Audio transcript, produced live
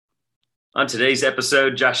On today's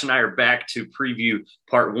episode, Josh and I are back to preview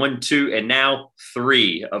part 1, 2, and now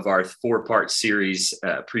 3 of our 4-part series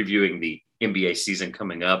previewing the NBA season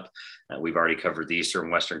coming up. We've already covered the Eastern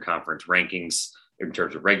and Western Conference rankings in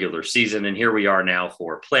terms of regular season, and here we are now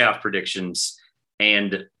for playoff predictions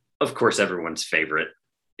and, of course, everyone's favorite.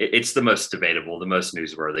 It's the most debatable, the most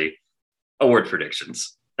newsworthy award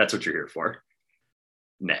predictions. That's what you're here for.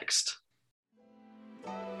 Next.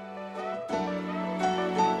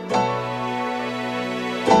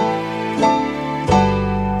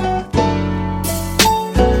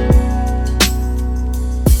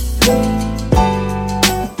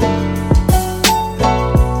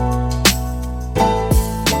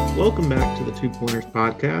 Welcome back to the Two Pointers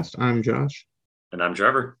Podcast. I'm Josh. And I'm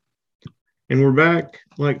Trevor. And we're back,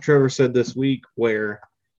 like Trevor said this week, where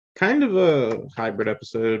kind of a hybrid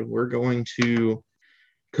episode. We're going to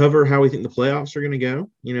cover how we think the playoffs are going to go.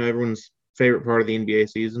 You know, everyone's favorite part of the NBA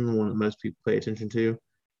season, the one that most people pay attention to,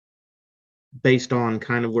 based on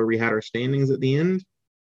kind of where we had our standings at the end.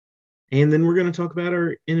 And then we're going to talk about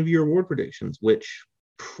our end-of-year award predictions, which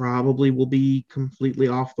probably will be completely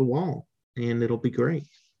off the wall, and it'll be great.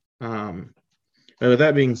 With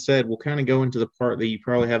that being said, we'll kind of go into the part that you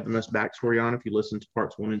probably have the most backstory on if you listen to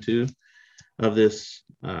parts 1 and 2 of this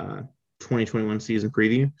 2021 season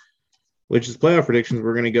preview, which is playoff predictions.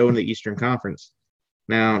 We're going to go into the Eastern Conference.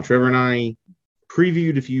 Now, Trevor and I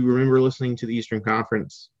previewed, if you remember listening to the Eastern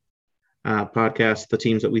Conference podcast, the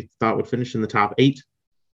teams that we thought would finish in the top 8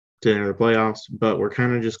 to enter the playoffs, but we're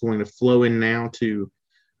kind of just going to flow in now to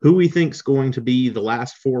who we think is going to be the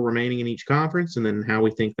last 4 remaining in each conference, and then how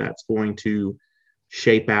we think that's going to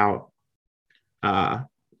shape out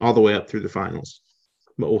all the way up through the finals.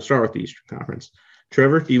 But we'll start with the Eastern Conference.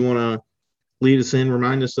 Trevor, if you want to lead us in,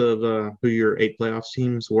 remind us of who your 8 playoffs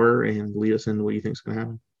teams were, and lead us into what you think is going to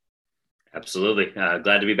happen. Absolutely.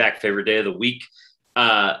 Glad to be back. Favorite day of the week.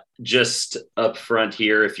 Just up front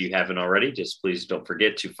here, if you haven't already, just please don't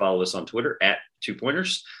forget to follow us on Twitter at 2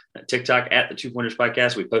 Pointers, TikTok at the 2 Pointers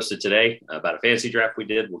Podcast. We posted today about a fantasy draft we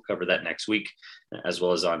did. We'll cover that next week, as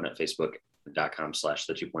well as on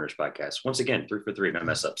Facebook.com/the 2 Pointers Podcast. Once again, 3 for 3, no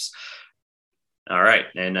mess ups. All right.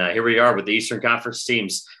 And here we are with the Eastern Conference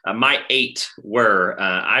teams. My 8 were,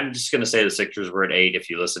 I'm just going to say the Sixers were at 8. If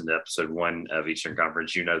you listen to episode 1 of Eastern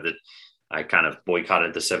Conference, you know that I kind of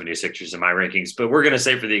boycotted the 76ers in my rankings, but we're going to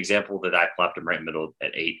say for the example that I plopped them right in the middle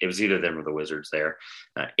at 8. It was either them or the Wizards there.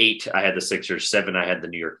 8, I had the Sixers. 7, I had the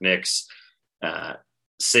New York Knicks.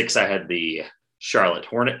 6, I had the Charlotte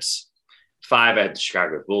Hornets. 5, I had the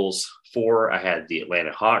Chicago Bulls. 4, I had the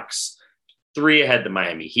Atlanta Hawks. 3, I had the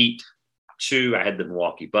Miami Heat. 2, I had the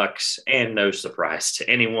Milwaukee Bucks. And no surprise to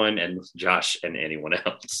anyone, and Josh and anyone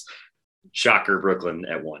else, shocker, Brooklyn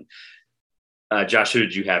at 1. Josh, who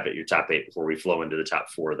did you have at your top 8 before we flow into the top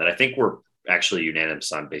 4 that I think we're actually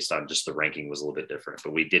unanimous on based on just the ranking was a little bit different,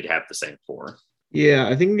 but we did have the same 4. Yeah,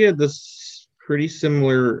 I think we had this pretty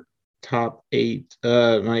similar top 8.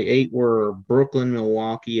 My 8 were Brooklyn,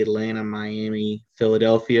 Milwaukee, Atlanta, Miami,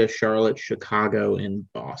 Philadelphia, Charlotte, Chicago, and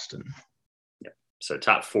Boston. Yeah. So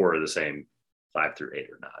top 4 are the same, 5 through 8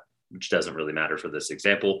 or not, which doesn't really matter for this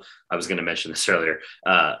example. I was going to mention this earlier.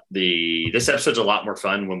 This episode's a lot more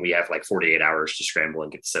fun when we have like 48 hours to scramble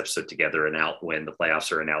and get this episode together and out when the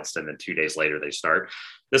playoffs are announced, and then 2 days later they start.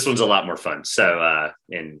 This one's a lot more fun. So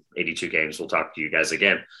in 82 games, we'll talk to you guys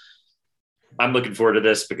again. I'm looking forward to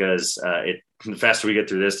this because the faster we get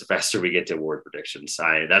through this, the faster we get to award predictions.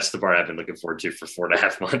 That's the part I've been looking forward to for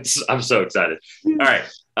 4.5 months. I'm so excited. All right,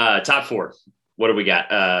 top 4. What do we got?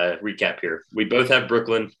 Recap here. We both have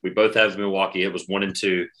Brooklyn. We both have Milwaukee. It was 1 and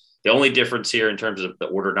 2. The only difference here in terms of the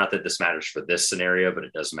order, not that this matters for this scenario, but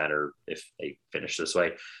it does matter if they finish this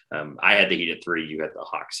way. I had the Heat at 3. You had the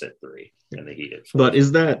Hawks at 3, and the Heat at 4. But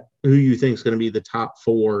is that who you think is going to be the top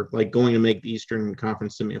 4, like going to make the Eastern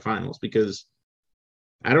Conference semifinals? Because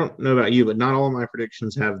I don't know about you, but not all of my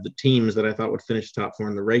predictions have the teams that I thought would finish top 4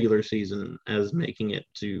 in the regular season as making it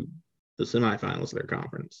to the semifinals of their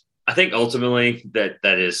conference. I think ultimately that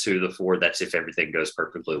is who the 4, that's if everything goes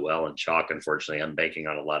perfectly well. And chalk, unfortunately, I'm banking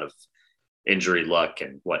on a lot of injury luck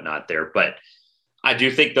and whatnot there. But I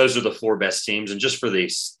do think those are the 4 best teams. And just for the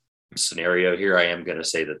scenario here, I am going to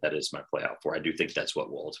say that is my playoff 4. I do think that's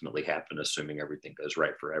what will ultimately happen, assuming everything goes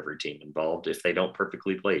right for every team involved if they don't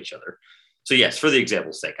perfectly play each other. So, yes, for the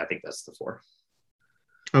example's sake, I think that's the 4.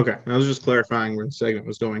 Okay. I was just clarifying where the segment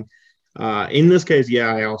was going. In this case,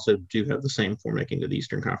 yeah, I also do have the same 4 making to the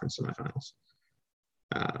Eastern Conference semifinals.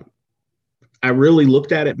 I really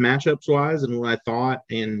looked at it matchups wise and what I thought,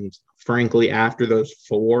 and frankly, after those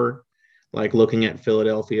 4, like looking at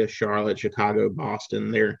Philadelphia, Charlotte, Chicago,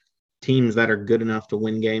 Boston, they're teams that are good enough to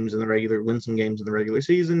win some games in the regular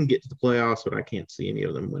season, get to the playoffs, but I can't see any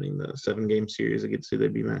of them winning the 7-game series against who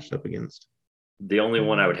they'd be matched up against. The only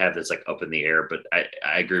one I would have that's like up in the air, but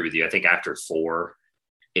I agree with you. I think after 4,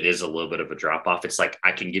 it is a little bit of a drop off. It's like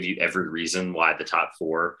I can give you every reason why the top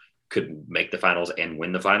 4 could make the finals and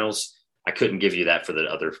win the finals. I couldn't give you that for the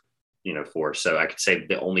other 4. So I could say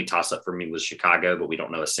the only toss up for me was Chicago, but we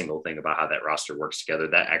don't know a single thing about how that roster works together.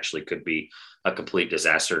 That actually could be a complete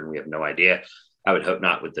disaster, and we have no idea. I would hope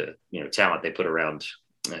not with the talent they put around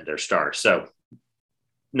their stars. So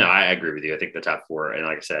no, I agree with you. I think the top 4, and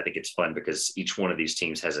like I said, I think it's fun because each one of these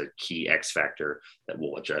teams has a key X factor that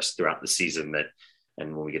we'll address throughout the season.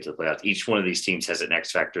 And when we get to the playoffs, each one of these teams has an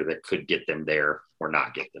X factor that could get them there or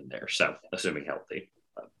not get them there. So assuming healthy.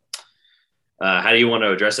 How do you want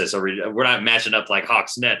to address this? We're not matching up like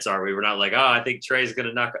Hawks Nets, are we? We're not like, I think Trey's going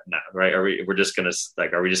to knock it. No, right? Are we just going to say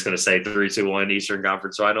 3-2-1 Eastern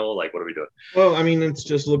Conference Final? Like, what are we doing? Well, I mean, it's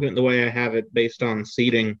just looking at the way I have it based on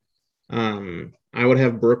seeding. I would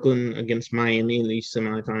have Brooklyn against Miami in these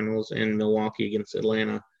semifinals and Milwaukee against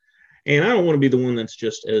Atlanta. And I don't want to be the one that's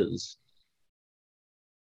just as,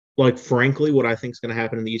 like, frankly, what I think is going to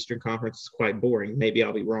happen in the Eastern Conference is quite boring. Maybe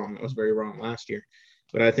I'll be wrong. I was very wrong last year.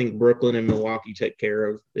 But I think Brooklyn and Milwaukee take care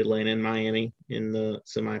of Atlanta and Miami in the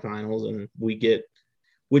semifinals, and we get,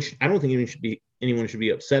 which I don't think anyone should be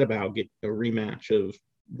upset about, get a rematch of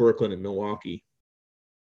Brooklyn and Milwaukee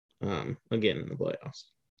again in the playoffs.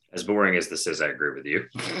 As boring as this is, I agree with you.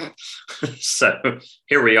 So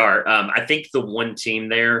here we are. I think the one team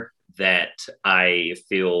there that I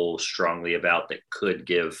feel strongly about that could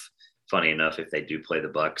give, funny enough, if they do play the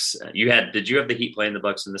Bucks. Did you have the Heat playing the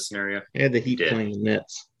Bucks in this scenario? I had the Heat playing the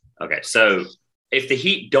Nets. Okay, so if the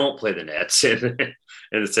Heat don't play the Nets in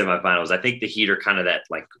the semifinals, I think the Heat are kind of that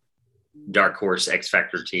like dark horse X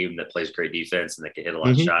factor team that plays great defense and that can hit a lot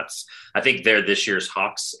of shots. I think they're this year's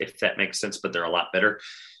Hawks, if that makes sense, but they're a lot better.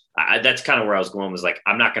 That's kind of where I was going, was like,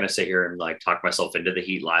 I'm not going to sit here and like talk myself into the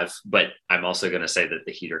Heat live, but I'm also going to say that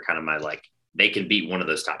the Heat are kind of my, like, they can beat one of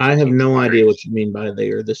those top. I have no idea what you mean by they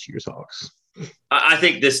are this year's Hawks. I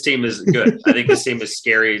think this team is good. I think this team is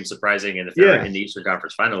scary and surprising. And if they're in the Eastern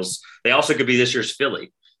Conference Finals, they also could be this year's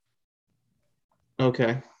Philly.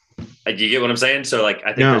 Okay. Do you get what I'm saying? So, like, I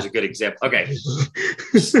think there's a good example. Okay.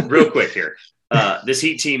 Real quick here. This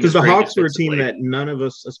Heat team, because the Hawks were a team that none of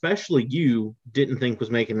us, especially you, didn't think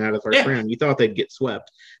was making it out of the first round. You thought they'd get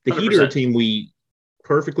swept. The 100%. Heat are a team we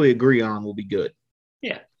perfectly agree on will be good.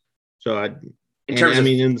 Yeah. So in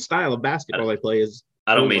the style of basketball they play is.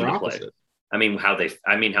 I don't mean to play. I mean how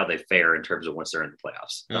they fare in terms of once they're in the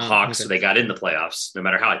playoffs. The Hawks, they got in the playoffs. No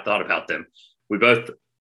matter how I thought about them, we both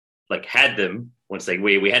like had them once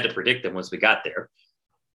we had to predict them once we got there.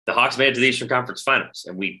 The Hawks made it to the Eastern Conference Finals,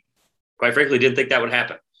 and we, quite frankly, didn't think that would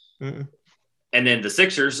happen. Mm-mm. And then the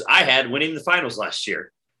Sixers, I had winning the finals last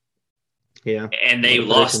year. Yeah. And they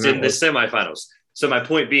lost in the semifinals. So my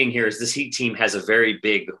point being here is this Heat team has a very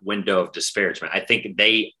big window of disparagement. I think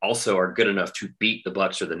they also are good enough to beat the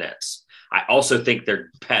Bucks or the Nets. I also think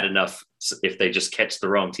they're bad enough if they just catch the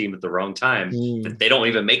wrong team at the wrong time that they don't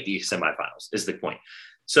even make the semifinals, is the point.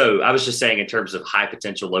 So I was just saying, in terms of high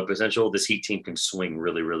potential, low potential, this Heat team can swing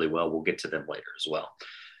really, really well. We'll get to them later as well.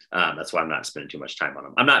 That's why I'm not spending too much time on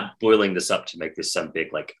them. I'm not boiling this up to make this some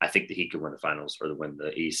big, like, I think the Heat can win the finals or win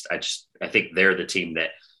the East. I think they're the team that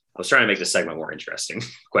I was trying to make this segment more interesting,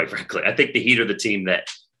 quite frankly. I think the Heat are the team that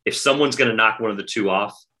if someone's going to knock one of the two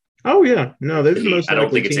off. Oh, yeah. No, they're the most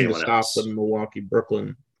likely team to stop else. The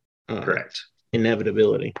Milwaukee-Brooklyn correct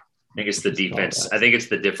inevitability. I think it's the defense. I think it's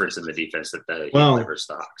the difference in the defense that the Heat delivers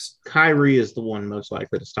the Hawks. Kyrie is the one most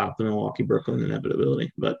likely to stop the Milwaukee-Brooklyn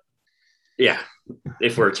inevitability, but yeah,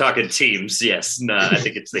 if we're talking teams, yes. No, I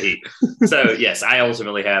think it's the Heat. So, yes, I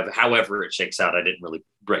ultimately have, however it shakes out, I didn't really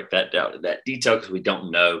break that down in that detail because we don't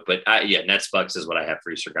know. But, Nets Bucks is what I have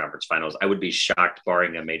for Eastern Conference Finals. I would be shocked,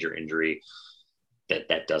 barring a major injury,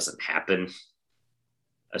 that doesn't happen,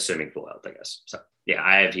 assuming full health, I guess. So, yeah,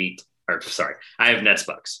 I have Nets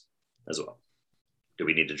Bucks as well. Do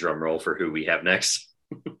we need to drum roll for who we have next?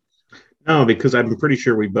 No, because I'm pretty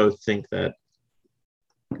sure we both think that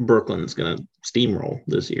Brooklyn's going to steamroll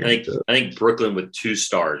this year. I think Brooklyn with 2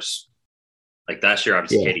 stars. Like last year,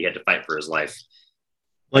 obviously, KD had to fight for his life.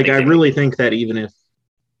 Like, I really think that even if,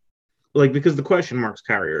 like, because the question mark's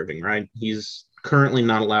Kyrie Irving, right? He's currently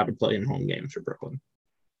not allowed to play in home games for Brooklyn.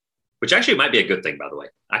 Which actually might be a good thing, by the way.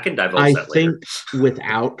 I can divulge that later. I think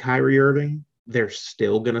without Kyrie Irving, they're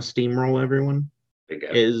still going to steamroll everyone.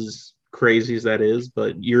 As crazy as that is,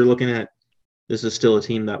 but you're looking at, this is still a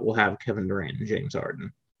team that will have Kevin Durant and James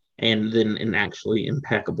Harden, and then an actually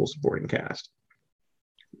impeccable supporting cast.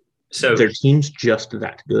 So their team's just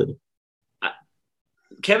that good.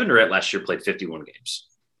 Kevin Durant last year played 51 games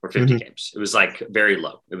or 50 games. It was like very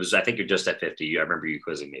low. It was, I think you're just at 50. I remember you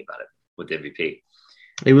quizzing me about it with the MVP.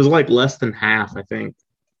 It was like less than half, I think.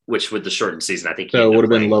 Which with the shortened season, I think so it would have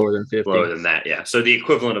been lower than 50. Lower than that, yeah. So the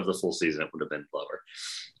equivalent of the full season, it would have been lower.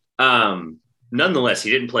 Nonetheless,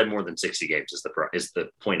 he didn't play more than 60 games is the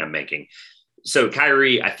point I'm making. So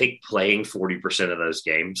Kyrie, I think playing 40% of those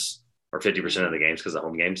games or 50% of the games because of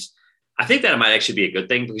home games, I think that might actually be a good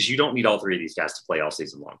thing because you don't need all three of these guys to play all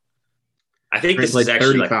season long. I think this is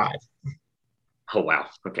actually 35. Oh, wow.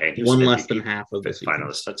 Okay. One less than half of the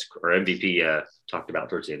finalists. That's or MVP talked about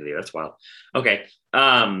towards the end of the year. That's wild. Okay.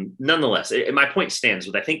 Nonetheless, my point stands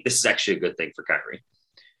with I think this is actually a good thing for Kyrie.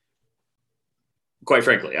 Quite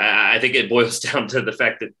frankly, I think it boils down to the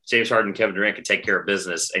fact that James Harden and Kevin Durant can take care of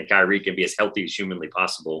business and Kyrie can be as healthy as humanly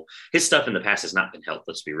possible. His stuff in the past has not been health.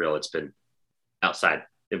 Let's be real. It's been outside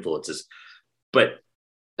influences. But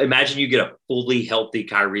imagine you get a fully healthy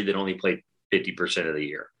Kyrie that only played 50% of the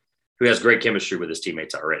year, who has great chemistry with his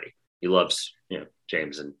teammates already. He loves,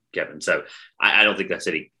 James and Kevin. So I don't think that's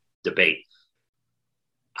any debate.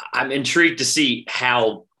 I'm intrigued to see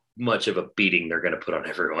how much of a beating they're going to put on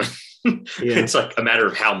everyone. It's like a matter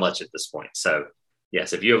of how much at this point. So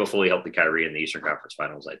yes, if you have a fully healthy Kyrie in the Eastern Conference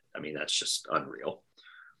Finals, I mean, that's just unreal.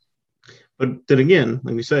 But then again,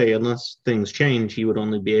 like we say, unless things change, he would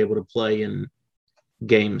only be able to play in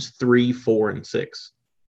games 3, 4, and 6.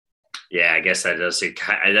 Yeah, I guess that does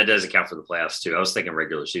account for the playoffs too. I was thinking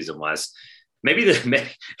regular season wise. Maybe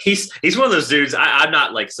he's one of those dudes. I'm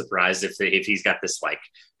not like surprised if he's got this like,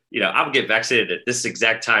 I'll get vaccinated at this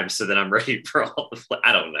exact time so that I'm ready for all the.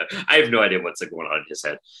 I don't know. I have no idea what's going on in his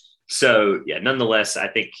head. So yeah, nonetheless, I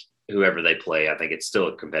think whoever they play, I think it's still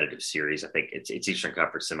a competitive series. I think it's Eastern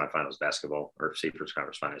Conference semifinals basketball or Conference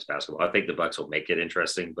Conference Finals basketball. I think the Bucks will make it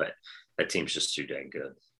interesting, but that team's just too dang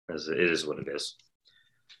good. It is what it is.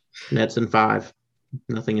 Nets in 5.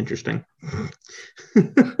 Nothing interesting.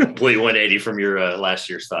 Complete 180 from your last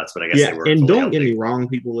year's thoughts, but I guess they were. And don't get me wrong,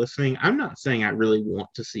 people listening. I'm not saying I really want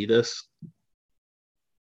to see this.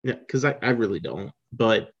 Yeah, because I really don't.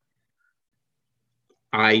 But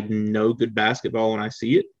I know good basketball when I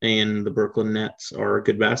see it, and the Brooklyn Nets are a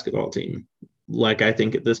good basketball team. Like, I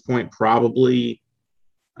think at this point, probably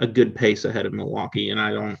a good pace ahead of Milwaukee,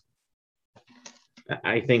 and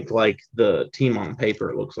I think like the team on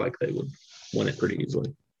paper looks like they would win it pretty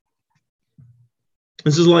easily.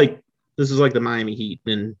 This is like the Miami Heat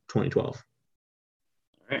in 2012.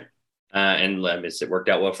 All right. And it worked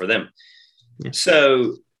out well for them. Yeah.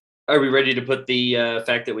 So are we ready to put the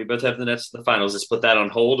fact that we both have the Nets in the finals? Let's put that on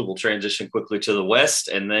hold. We'll transition quickly to the West,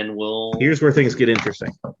 and then Here's where things get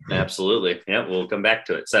interesting. Absolutely. Yeah, we'll come back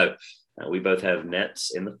to it. So we both have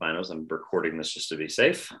Nets in the finals. I'm recording this just to be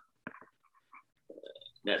safe.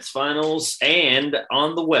 Nets finals, and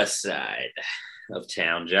on the west side of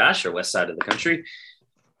town, Josh, or west side of the country,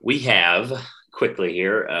 we have quickly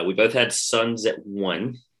here. We both had Suns at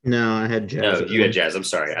 1. No, I had Jazz. No, you had Jazz. I'm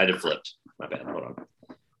sorry, I had flipped. My bad. Hold on.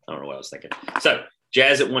 I don't know what I was thinking. So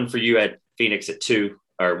Jazz at 1 for you. Had Phoenix at 2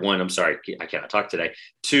 or 1. I'm sorry, I cannot talk today.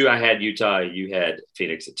 2, I had Utah. You had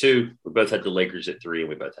Phoenix at 2. We both had the Lakers at 3, and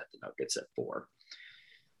we both had the Nuggets at 4.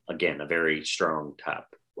 Again, a very strong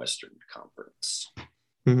top Western Conference.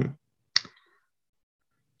 Mm-hmm.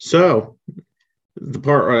 So the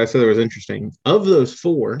part where I said it was interesting, of those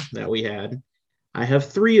 4 that we had, I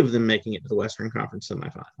have 3 of them making it to the Western Conference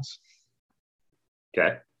semifinals.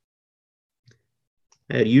 Okay.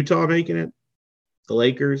 I had Utah making it, the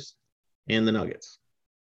Lakers, and the Nuggets.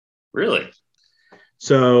 Really?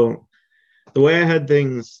 So the way I had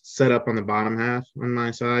things set up on the bottom half on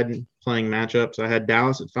my side, playing matchups, I had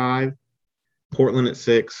Dallas at 5, Portland at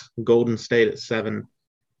 6, Golden State at 7,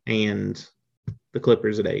 and the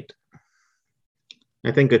Clippers at 8.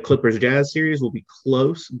 I think a Clippers-Jazz series will be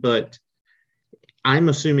close, but I'm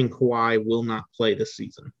assuming Kawhi will not play this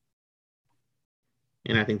season.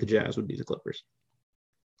 And I think the Jazz would be the Clippers.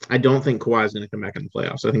 I don't think Kawhi is going to come back in the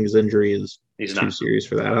playoffs. I think his injury is too serious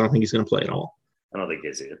for that. I don't think he's going to play at all. I don't think he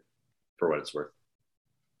is either, for what it's worth.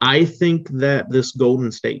 I think that this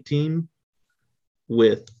Golden State team,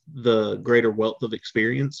 with the greater wealth of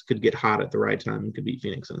experience, could get hot at the right time and could beat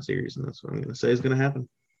Phoenix in a series. And that's what I'm going to say is going to happen.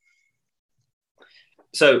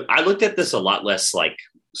 So I looked at this a lot less like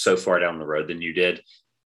so far down the road than you did.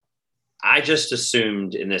 I just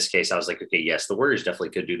assumed in this case, I was like, okay, yes, the Warriors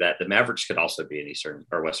definitely could do that. The Mavericks could also be an Eastern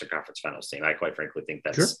or Western Conference Finals team. I quite frankly think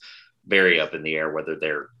that's very up in the air, whether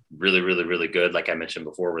they're really, really, really good, like I mentioned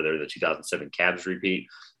before, whether the 2007 Cavs repeat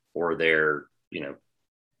or they're,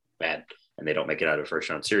 bad and they don't make it out of a first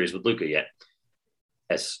round series with Luka yet.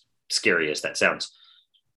 As scary as that sounds.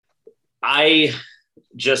 I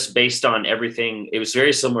just based on everything, it was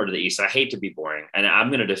very similar to the East. I hate to be boring, and I'm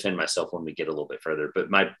going to defend myself when we get a little bit further. But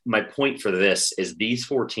my point for this is these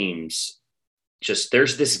four teams, just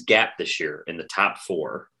there's this gap this year in the top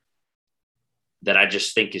four that I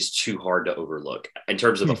just think is too hard to overlook in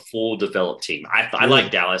terms of a full developed team. I like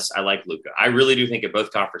Dallas. I like Luka. I really do think at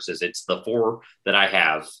both conferences, it's the four that I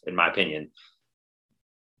have, in my opinion.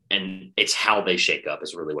 And it's how they shake up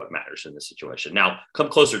is really what matters in this situation. Now, come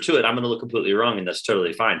closer to it, I'm going to look completely wrong, and that's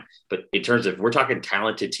totally fine. But in terms of, we're talking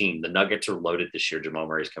talented team, the Nuggets are loaded this year. Jamal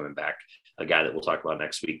Murray's coming back, a guy that we'll talk about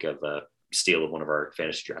next week of a steal of one of our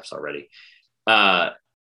fantasy drafts already.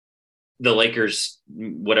 The Lakers,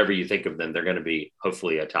 whatever you think of them, they're going to be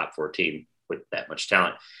hopefully a top four team with that much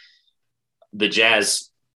talent. The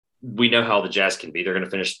Jazz, we know how the Jazz can be. They're going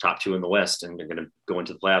to finish top two in the West, and they're going to go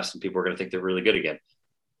into the playoffs, and people are going to think they're really good again.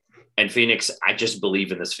 And Phoenix, I just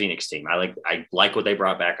believe in this Phoenix team. I like what they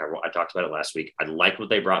brought back. I talked about it last week. I like what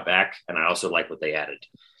they brought back, and I also like what they added.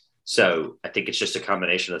 So I think it's just a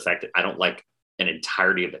combination of the fact that I don't like an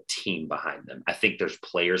entirety of a team behind them. I think there's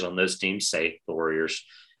players on those teams, say the Warriors,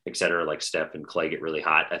 et cetera, like Steph and Clay get really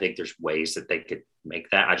hot. I think there's ways that they could make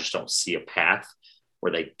that. I just don't see a path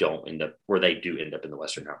where they do end up in the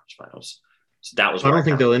Western Conference Finals. So that was. I don't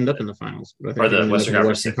think they'll end up in the finals, but I think or the Western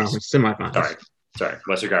Conference semifinals. Sorry,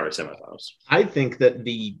 Western Conference semifinals. I think that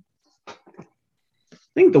the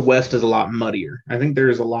West is a lot muddier. I think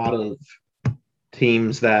there's a lot of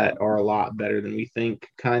teams that are a lot better than we think,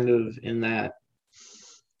 kind of in that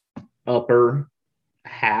upper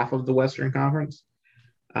half of the Western Conference.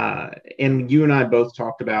 And you and I both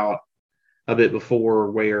talked about a bit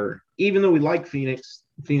before where even though we like Phoenix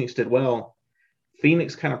did well.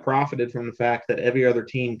 Phoenix kind of profited from the fact that every other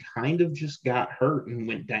team kind of just got hurt and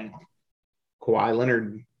went down. Kawhi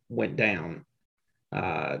Leonard went down.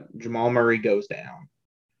 Jamal Murray goes down.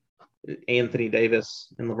 Anthony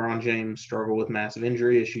Davis and LeBron James struggle with massive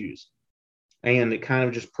injury issues. And it kind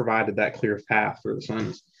of just provided that clear path for the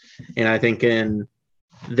Suns. And I think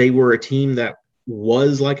they were a team that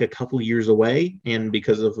was like a couple years away, and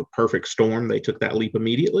because of a perfect storm, they took that leap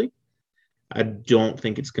immediately. I don't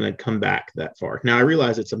think it's going to come back that far. Now, I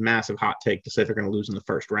realize it's a massive hot take to say they're going to lose in the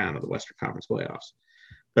first round of the Western Conference playoffs.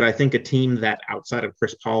 But I think a team that outside of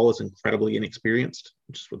Chris Paul is incredibly inexperienced,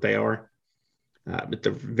 which is what they are, but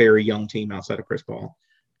they're a very young team outside of Chris Paul,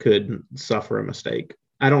 could suffer a mistake.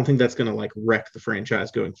 I don't think that's going to wreck the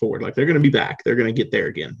franchise going forward. They're going to be back. They're going to get there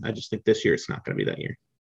again. I just think this year it's not going to be that year.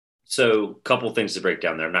 So a couple things to break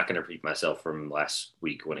down there. I'm not going to repeat myself from last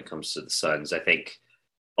week when it comes to the Suns. I think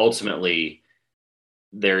ultimately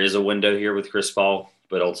there is a window here with Chris Paul,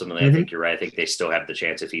 but ultimately I think you're right. I think they still have the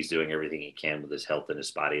chance if he's doing everything he can with his health and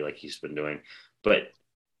his body like he's been doing. But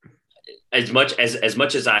as much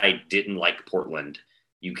as I didn't like Portland,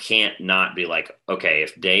 you can't not be like, okay,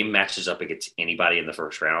 if Dame matches up against anybody in the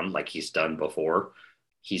first round like he's done before,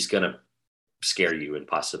 he's going to scare you and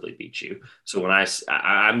possibly beat you. So when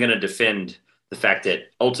I'm going to defend the fact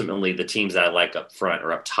that ultimately the teams that I like up front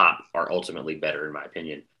or up top are ultimately better in my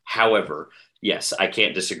opinion. However, yes, I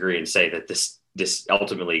can't disagree and say that this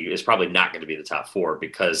ultimately is probably not going to be the top four,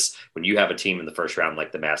 because when you have a team in the first round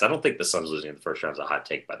like the Mavs, I don't think the Suns losing in the first round is a hot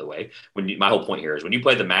take, by the way. My whole point here is when you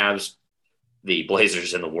play the Mavs, the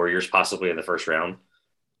Blazers, and the Warriors possibly in the first round,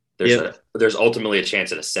 there's ultimately a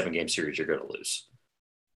chance in a 7-game series you're going to lose.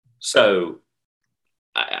 So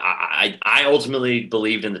I ultimately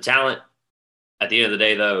believed in the talent. At the end of the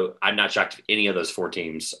day, though, I'm not shocked if any of those four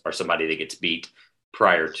teams are somebody that gets beat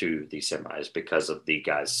prior to the semis because of the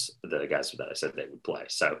guys that I said they would play.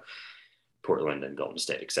 So Portland and Golden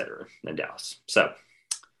State, et cetera, and Dallas. So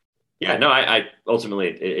yeah, no, I ultimately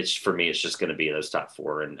it's for me, it's just going to be those top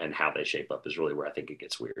four and how they shape up is really where I think it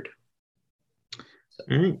gets weird.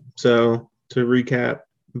 All right. So to recap,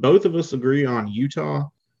 both of us agree on Utah,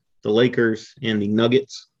 the Lakers, and the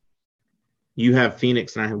Nuggets. You have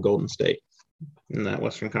Phoenix and I have Golden State in that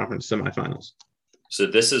Western Conference semifinals. So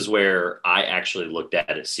this is where I actually looked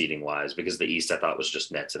at it seeding wise, because the East I thought was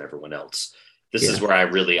just Nets and everyone else. This is where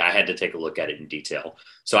I had to take a look at it in detail.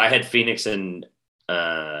 So I had Phoenix and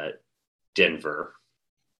Denver.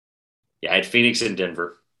 Yeah, I had Phoenix and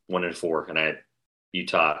Denver 1 and 4, and I had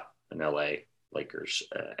Utah and LA Lakers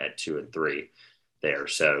at 2 and 3 there.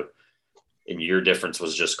 So, and your difference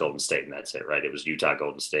was just Golden State, and that's it, right? It was Utah,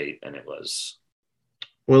 Golden State, and it was.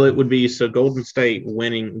 Well, it would be so Golden State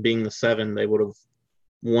winning, being the 7, they would have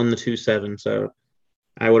won the 2-7. So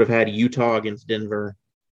I would have had Utah against Denver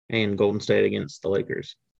and Golden State against the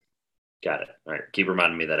Lakers. Got it. All right. Keep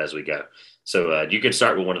reminding me that as we go. So you can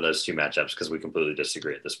start with one of those two matchups because we completely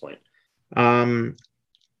disagree at this point.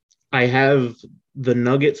 I have the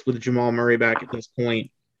Nuggets with Jamal Murray back at this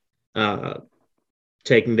point,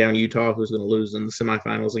 taking down Utah, who's going to lose in the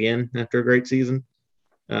semifinals again after a great season.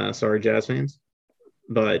 Sorry, Jazz fans,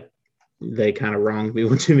 but they kind of wronged me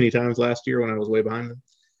one too many times last year when I was way behind them,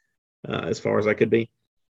 as far as I could be.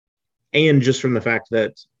 And just from the fact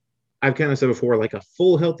that I've kind of said before, like a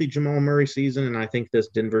full healthy Jamal Murray season, and I think this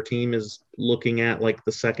Denver team is looking at like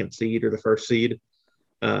the second seed or the first seed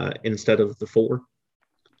instead of the 4.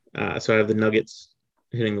 So I have the Nuggets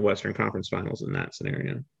hitting the Western Conference Finals in that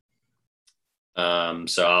scenario.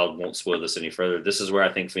 So I won't spoil this any further. This is where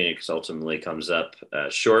I think Phoenix ultimately comes up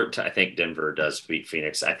short. I think Denver does beat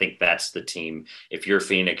Phoenix. I think that's the team. If you're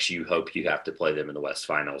Phoenix, you hope you have to play them in the West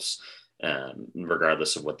Finals,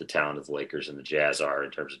 regardless of what the talent of the Lakers and the Jazz are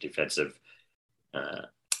in terms of defensive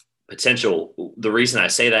potential. The reason I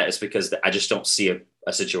say that is because I just don't see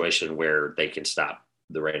a situation where they can stop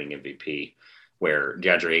the reigning MVP, where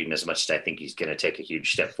DeAndre Ayton, as much as I think he's going to take a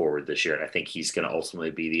huge step forward this year, and I think he's going to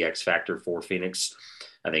ultimately be the X factor for Phoenix.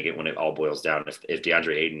 I think when it all boils down, if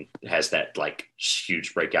DeAndre Ayton has that like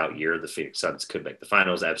huge breakout year, the Phoenix Suns could make the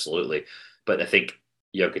finals, absolutely. But I think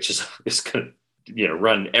Jokic is going to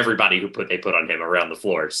run everybody they put on him around the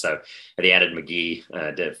floor. So they added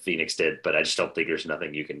McGee, Phoenix did, but I just don't think there's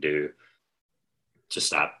nothing you can do to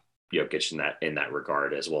stop Jokic in that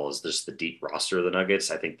regard, as well as just the deep roster of the Nuggets.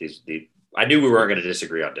 I think I knew we weren't going to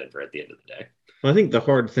disagree on Denver at the end of the day. Well, I think the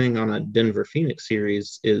hard thing on a Denver-Phoenix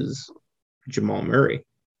series is Jamal Murray.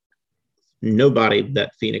 Nobody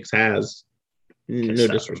that Phoenix has, no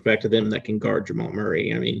disrespect to them, that can guard Jamal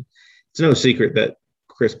Murray. I mean, it's no secret that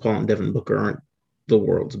Chris Paul and Devin Booker aren't the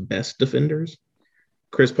world's best defenders.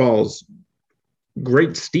 Chris Paul's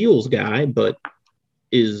great steals guy, but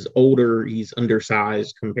is older. He's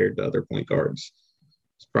undersized compared to other point guards.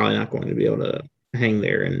 He's probably not going to be able to hang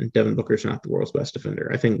there, and Devin Booker's not the world's best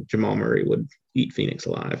defender. I think Jamal Murray would eat Phoenix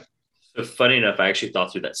alive. So funny enough, I actually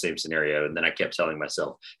thought through that same scenario, and then I kept telling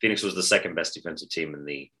myself Phoenix was the second best defensive team in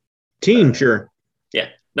the team. Sure, yeah,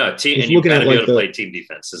 no team, and you kind of be able to play team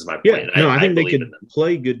defense. Is my point. Yeah, no, I think they could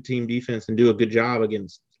play good team defense and do a good job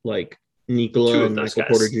against like Nikola and Michael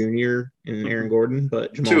Porter Jr. and Aaron Gordon,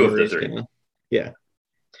 but Jamal Two Murray's of the 3.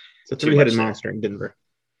 It's a 3-headed monster in Denver.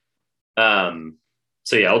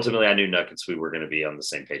 So yeah, ultimately I knew Nuggets we were going to be on the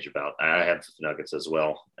same page about. I have Nuggets as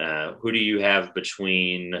well. Who do you have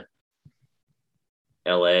between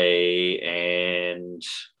LA and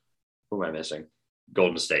who am I missing?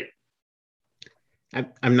 Golden State.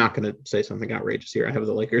 I'm not going to say something outrageous here. I have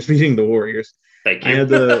the Lakers beating the Warriors. Thank you. I have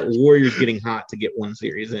the Warriors getting hot to get one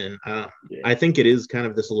series in. I think it is kind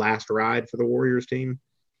of this last ride for the Warriors team.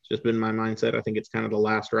 It's just been my mindset. I think it's kind of the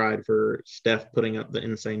last ride for Steph putting up the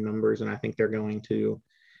insane numbers, and I think they're going to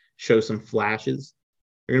show some flashes.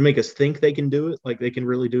 They're going to make us think they can do it, like they can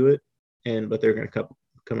really do it, but they're going to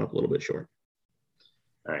come up a little bit short.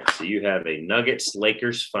 All right, so you have a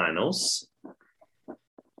Nuggets-Lakers finals,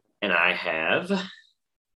 and I have –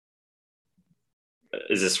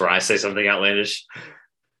 is this where I say something outlandish?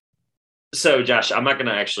 So, Josh, I'm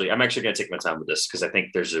actually going to take my time with this because I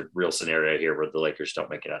think there's a real scenario here where the Lakers don't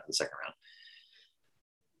make it out in the second round.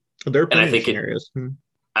 There are plenty of scenarios.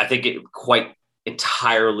 I think it quite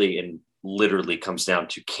entirely and literally comes down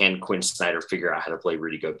to, can Quinn Snyder figure out how to play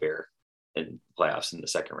Rudy Gobert in playoffs in the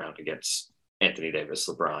second round against Anthony Davis,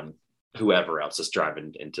 LeBron, whoever else is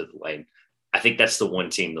driving into the lane. I think that's the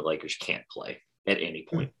one team the Lakers can't play at any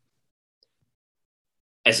point.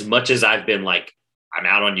 As much as I've been like, I'm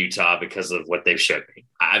out on Utah because of what they've showed me.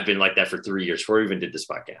 I've been like that for 3 years before we even did this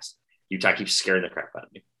podcast. Utah keeps scaring the crap out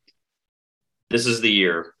of me. This is the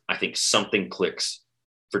year I think something clicks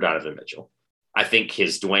for Donovan Mitchell. I think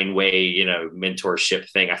his Dwayne Wade, mentorship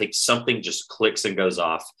thing, I think something just clicks and goes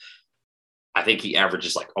off. I think he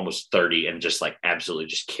averages like almost 30 and just like absolutely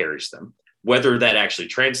just carries them. Whether that actually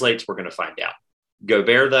translates, we're going to find out.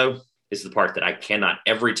 Gobert, though, is the part that I cannot.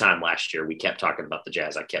 Every time last year we kept talking about the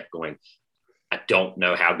Jazz, I kept going, I don't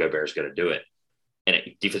know how Gobert is going to do it. And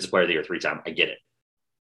defensive player of the year 3 times, I get it.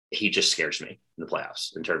 He just scares me in the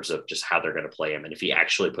playoffs in terms of just how they're going to play him. And if he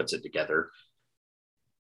actually puts it together,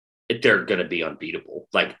 they're going to be unbeatable.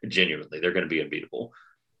 Like, genuinely, they're going to be unbeatable.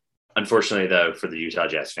 Unfortunately, though, for the Utah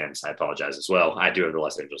Jazz fans, I apologize as well. I do have the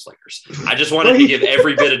Los Angeles Lakers. I just wanted to give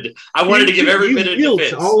every bit of. I wanted to give every bit of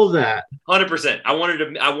defense. All of that, 100%. I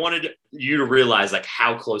wanted you to realize like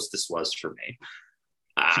how close this was for me.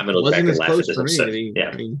 I'm going to look back and laugh at this. So,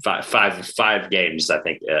 yeah, five games. I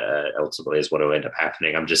think ultimately is what will end up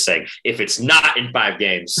happening. I'm just saying, if it's not in 5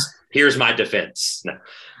 games, here's my defense. No.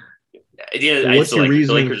 Yeah, what's your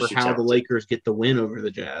reasoning for how the Lakers get the win over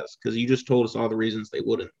the Jazz? Because you just told us all the reasons they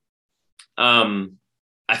wouldn't.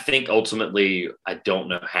 I I think ultimately, I don't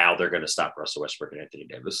know how they're going to stop Russell Westbrook and Anthony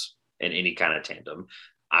Davis in any kind of tandem.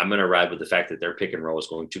 I'm going to ride with the fact that their pick and roll is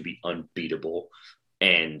going to be unbeatable.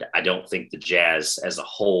 And I don't think the Jazz as a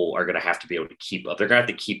whole are going to have to be able to keep up. They're going to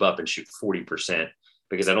have to keep up and shoot 40%,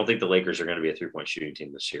 because I don't think the Lakers are going to be a 3-point shooting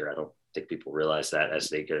team this year. I don't think people realize that as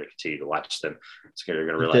they continue to watch them. They're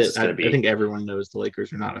going to realize it's going to be. I think everyone knows the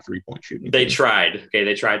Lakers are not a 3-point shooting team. They tried. Okay,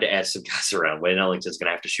 they tried to add some guys around. Wayne Ellington's going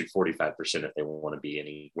to have to shoot 45% if they want to be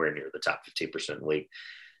anywhere near the top 15% in the league.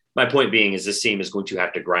 My point being is this team is going to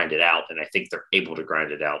have to grind it out, and I think they're able to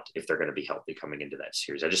grind it out if they're going to be healthy coming into that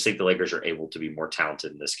series. I just think the Lakers are able to be more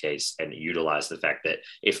talented in this case and utilize the fact that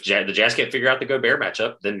if the Jazz can't figure out the Gobert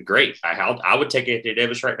matchup, then great. I would take Anthony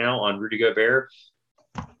Davis right now on Rudy Gobert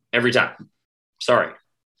every time. Sorry.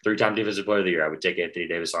 3-time Defensive Player of the Year. I would take Anthony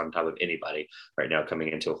Davis on top of anybody right now coming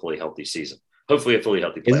into a fully healthy season. Hopefully a fully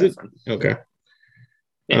healthy playoff. Okay.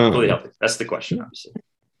 Yeah, fully healthy. That's the question, obviously.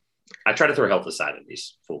 I try to throw health aside in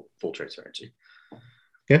these full transparency.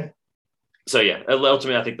 Yeah. So, yeah,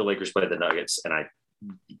 ultimately, I think the Lakers played the Nuggets, and I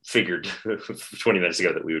figured 20 minutes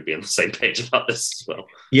ago that we would be on the same page about this as well.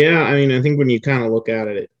 Yeah, I mean, I think when you kind of look at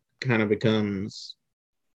it, it kind of becomes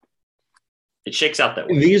 – it shakes out that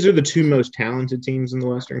way. These are the two most talented teams in the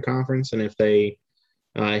Western Conference, and if they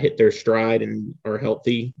hit their stride and are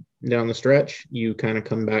healthy down the stretch, you kind of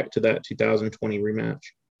come back to that 2020 rematch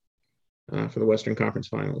for the Western Conference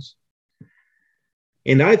Finals.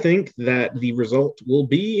 And I think that the result will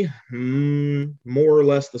be more or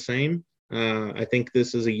less the same. I think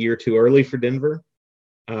this is a year too early for Denver.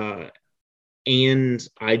 And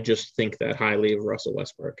I just think that highly of Russell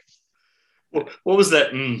Westbrook. What was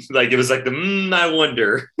that? Like, it was like I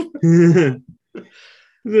wonder.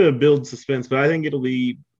 Build suspense, but I think it'll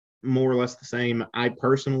be more or less the same. I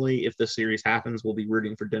personally, if the series happens, will be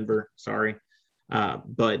rooting for Denver. Sorry.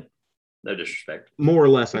 But no disrespect. More or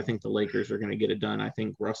less, I think the Lakers are going to get it done. I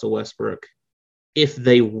think Russell Westbrook, if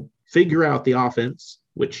they figure out the offense,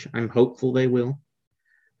 which I'm hopeful they will,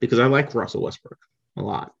 because I like Russell Westbrook a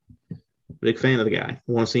lot. Big fan of the guy. I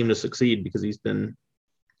want to see him to succeed because he's been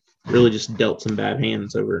really just dealt some bad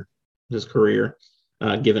hands over his career,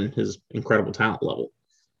 given his incredible talent level.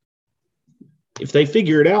 If they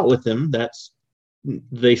figure it out with him,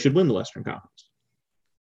 they should win the Western Conference.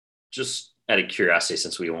 Just out of curiosity,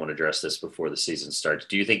 since we won't address this before the season starts,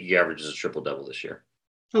 do you think he averages a triple-double this year?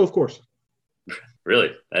 Oh, of course.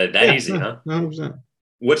 Really? Easy, huh? 100%.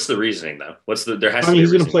 What's the reasoning, though? There has to be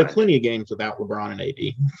he's going to play plenty of games without LeBron and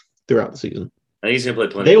AD throughout the season. And he's going to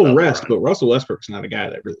play plenty. They'll rest, but Russell Westbrook's not a guy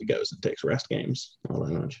that really goes and takes rest games all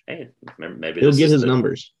that much. Hey, maybe he'll get his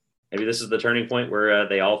numbers. Maybe this is the turning point where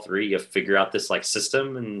they all three figure out this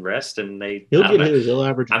system and rest, and he'll get his. He'll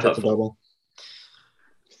average a triple-double.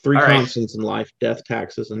 Three constants in life: death,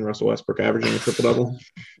 taxes, and Russell Westbrook averaging a triple-double.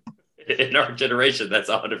 In our generation, that's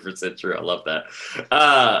 100% true. I love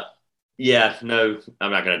that. Yeah, no,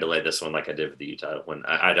 I'm not going to delay this one like I did with the Utah one.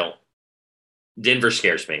 I don't. Denver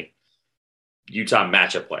scares me. Utah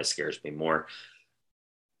matchup-wise scares me more.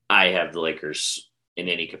 I have the Lakers in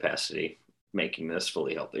any capacity making this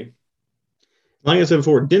fully healthy. Like I said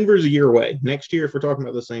before, Denver's a year away. Next year, if we're talking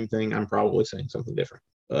about the same thing, I'm probably saying something different.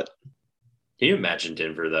 But can you imagine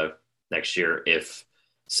Denver, though, next year if,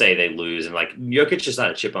 say, they lose and Jokic is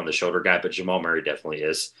not a chip on the shoulder guy, but Jamal Murray definitely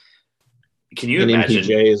is. Can you imagine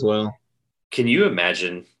MPJ as well? Can you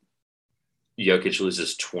imagine Jokic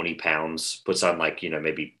loses 20 pounds, puts on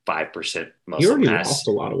maybe 5% muscle he already mass? Lost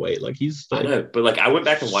a lot of weight. I know, but I went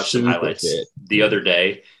back and watched some highlights the other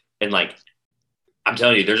day, and I'm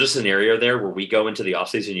telling you, there's a scenario there where we go into the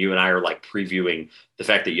offseason, you and I are previewing the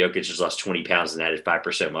fact that Jokic has lost 20 pounds and added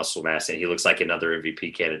 5% muscle mass, and he looks like another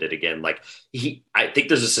MVP candidate again. I think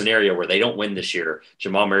there's a scenario where they don't win this year.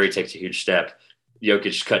 Jamal Murray takes a huge step.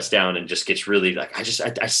 Jokic cuts down and just gets really I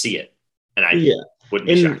see it. And I wouldn't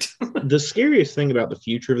be shocked. The scariest thing about the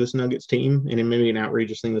future of this Nuggets team, and it may be an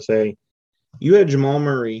outrageous thing to say, you had Jamal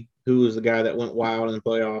Murray, who was the guy that went wild in the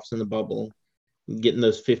playoffs in the bubble, getting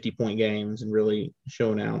those 50-point games and really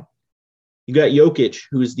showing out. You got Jokic,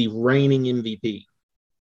 who is the reigning MVP.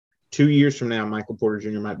 2 years from now, Michael Porter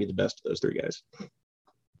Jr. might be the best of those three guys.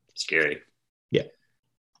 Scary. Yeah.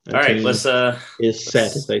 All right, let's set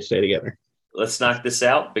if they stay together. Let's knock this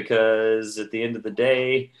out, because at the end of the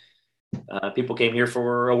day, people came here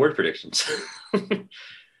for award predictions.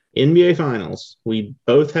 NBA Finals. We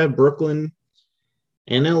both have Brooklyn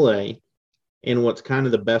and LA in what's kind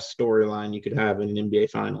of the best storyline you could have in an NBA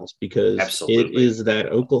Finals, because It is that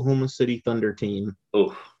Oklahoma City Thunder team.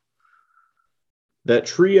 Oh, that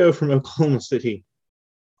trio from Oklahoma City,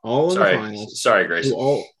 all in the finals. Sorry, Grace.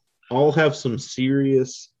 All have some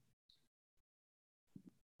serious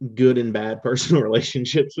good and bad personal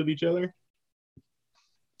relationships with each other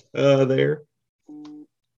there. And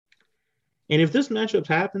if this matchup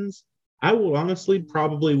happens, I will honestly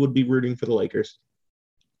probably would be rooting for the Lakers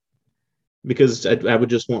because I would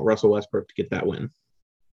just want Russell Westbrook to get that win.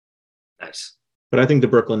 Nice. But I think the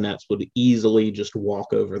Brooklyn Nets would easily just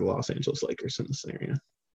walk over the Los Angeles Lakers in this scenario.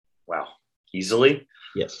 Wow. Easily?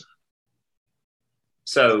 Yes.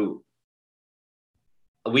 So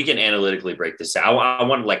we can analytically break this out. I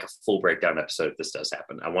want like a full breakdown episode if this does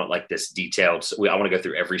happen. I want like this detailed. I want to go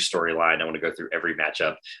through every storyline. I want to go through every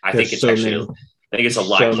matchup. I think it's a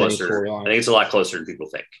lot closer. I think it's a lot closer than people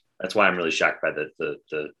think. That's why I'm really shocked by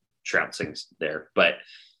the trouncings there. But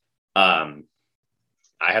I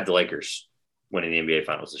have the Lakers winning the NBA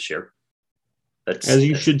Finals this year. As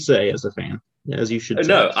you should say as a fan. As you should.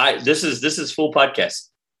 No, this is full podcast.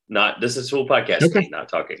 This is full podcast. Okay. Not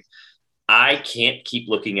talking. I can't keep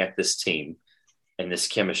looking at this team and this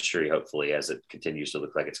chemistry, hopefully, as it continues to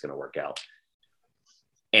look like it's going to work out.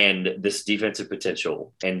 And this defensive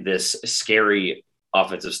potential and this scary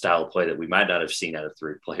offensive style of play that we might not have seen out of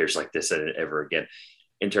three players like this ever again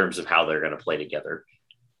in terms of how they're going to play together.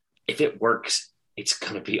 If it works, it's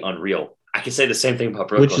going to be unreal. I can say the same thing about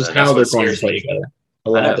Brooklyn. Which is how they're going to play together.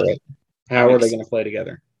 Elaborate. How are they going to play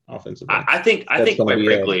together offensively? I think quite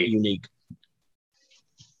frankly, unique.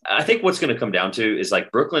 I think what's going to come down to is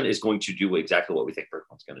like Brooklyn is going to do exactly what we think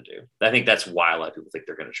Brooklyn's going to do. I think that's why a lot of people think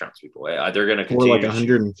they're going to trounce people. They're going to continue like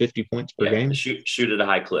 150 points per game. Shoot at a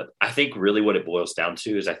high clip. I think really what it boils down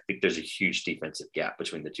to is I think there's a huge defensive gap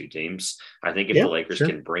between the two teams. I think if the Lakers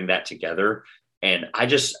can bring that together, and I'm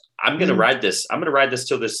going to ride this. I'm going to ride this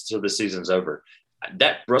till this season's over.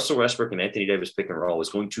 That Russell Westbrook and Anthony Davis pick and roll is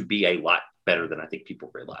going to be a lot better than I think people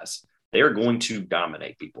realize. They are going to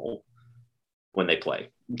dominate people when they play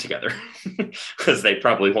together because they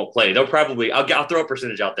probably won't play. They'll probably, I'll throw a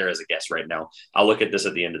percentage out there as a guess right now. I'll look at this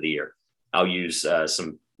at the end of the year. I'll use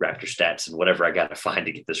some Raptor stats and whatever I got to find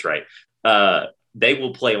to get this right. They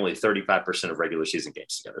will play only 35% of regular season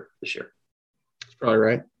games together this year. That's probably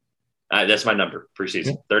right. That's my number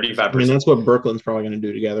preseason, 35%. I mean, that's what Brooklyn's probably going to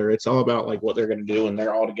do together. It's all about like what they're going to do when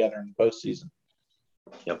they're all together in the postseason.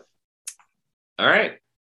 Yep. All right.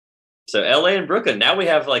 So LA and Brooklyn, now we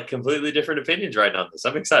have like completely different opinions right on this.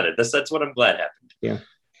 I'm excited. That's what I'm glad happened. Yeah.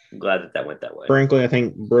 I'm glad that went that way. Frankly, I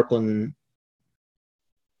think Brooklyn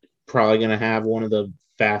probably going to have one of the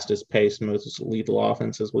fastest paced, most lethal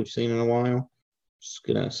offenses we've seen in a while. Just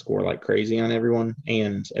going to score like crazy on everyone.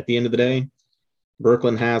 And at the end of the day,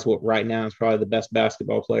 Brooklyn has what right now is probably the best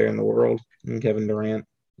basketball player in the world in Kevin Durant,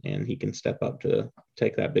 and he can step up to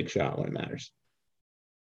take that big shot when it matters.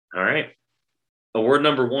 All right. Award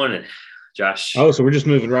number one, Josh. Oh, so we're just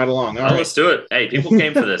moving right along. All right. Let's do it. Hey, people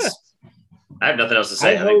came for this. I have nothing else to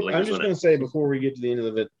say. I'm just going to say before we get to the end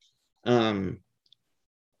of it,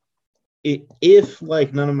 if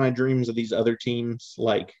like none of my dreams of these other teams,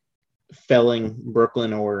 like felling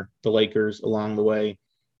Brooklyn or the Lakers along the way,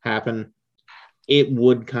 happen, it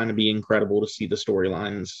would kind of be incredible to see the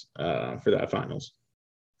storylines for that finals.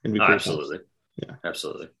 And absolutely. Yeah,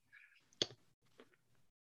 absolutely.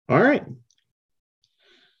 All right.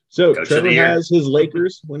 So Trevor has his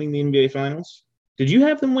Lakers winning the NBA Finals. Did you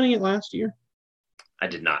have them winning it last year? I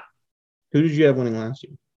did not. Who did you have winning last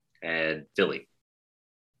year? And Philly.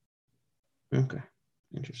 Okay.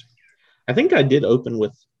 Interesting. I think I did open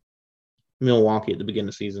with Milwaukee at the beginning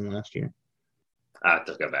of the season last year. I have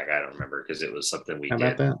to go back. I don't remember because it was something we did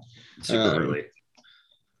about that? Super early.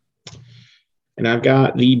 And I've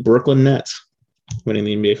got the Brooklyn Nets winning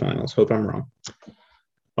the NBA Finals. Hope I'm wrong.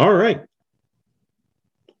 All right.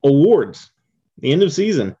 Awards. The end of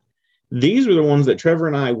season. These are the ones that Trevor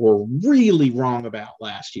and I were really wrong about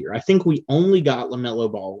last year. I think we only got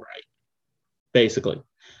LaMelo Ball right, basically.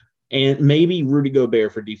 And maybe Rudy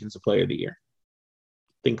Gobert for Defensive Player of the Year.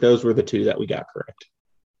 I think those were the two that we got correct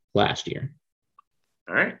last year.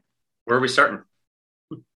 All right. Where are we starting?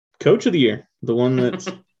 Coach of the Year. The one that's...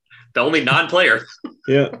 the only non-player.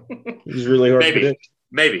 Yeah. It was really hard to predict.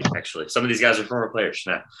 Maybe, actually. Some of these guys are former players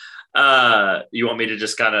now. You want me to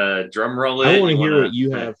just kind of drum roll it? I want to hear what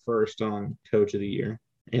you have first on Coach of the Year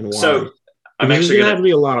and why. So I'm actually going to have to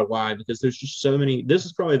be a lot of why because there's just so many. This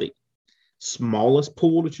is probably the smallest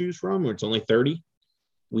pool to choose from, where it's only 30.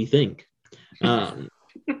 We think. Could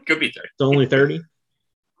be 30. It's only 30.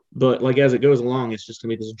 But like as it goes along, it's just going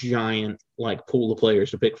to be this giant like pool of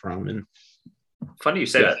players to pick from. And funny you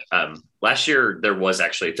say that. Last year there was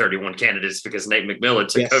actually 31 candidates because Nate McMillan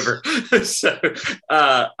took over. So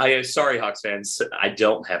sorry, Hawks fans, I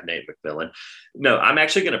don't have Nate McMillan. No, I'm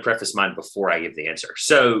actually going to preface mine before I give the answer.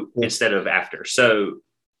 So instead of after. So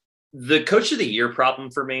The coach of the year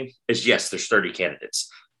problem for me is, yes, there's 30 candidates.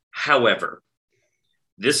 However,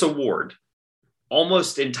 this award,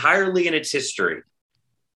 almost entirely in its history,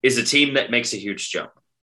 is a team that makes a huge jump.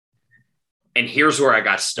 And here's where I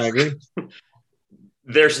got stuck. I agree.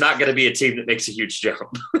 There's not going to be a team that makes a huge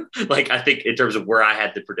jump. I think in terms of where I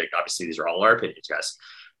had to predict, obviously these are all our opinions, guys.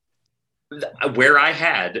 Where I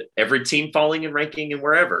had every team falling in ranking and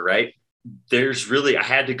wherever, right? I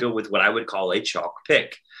had to go with what I would call a chalk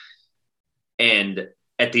pick. And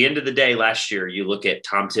at the end of the day, last year, you look at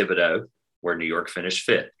Tom Thibodeau, where New York finished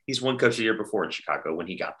 5th. He's won coach of the year before in Chicago when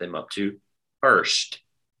he got them up to 1st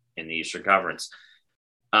in the Eastern Conference.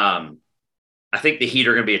 I think the Heat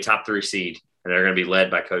are going to be a top 3 seed, and they're going to be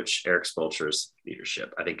led by Coach Eric Spoelstra's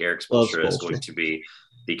leadership. I think Eric Spoelstra is going to be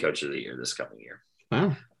the coach of the year this coming year.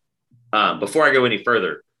 Wow. Before I go any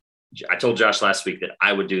further, I told Josh last week that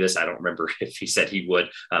I would do this. I don't remember if he said he would,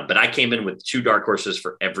 but I came in with 2 dark horses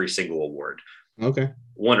for every single award. Okay.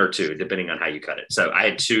 1 or 2, depending on how you cut it. So I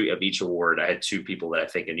had 2 of each award. I had 2 people that I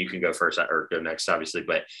think, and you can go first or go next, obviously,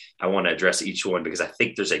 but I want to address each one because I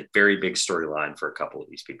think there's a very big storyline for a couple of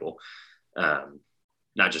these people.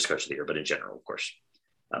 Not just coach of the year, but in general, of course.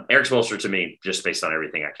 Eric Spoelstra, to me, just based on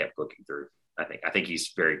everything I kept looking through, I think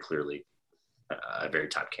he's very clearly a very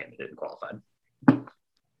top candidate and qualified.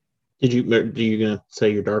 Are you going to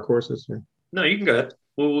say your dark horses? Or? No, you can go ahead.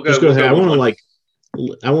 We'll go. Just go ahead.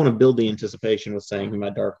 I want to build the anticipation with saying who my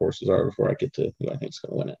dark horses are before I get to who I think is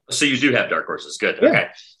going to win it. So you do have dark horses. Good. Yeah. Okay.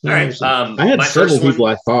 All right. I had several people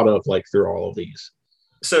I thought of through all of these.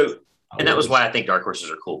 So, and that was why I think dark horses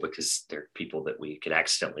are cool, because they're people that we could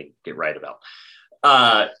accidentally get right about.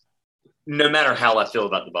 No matter how I feel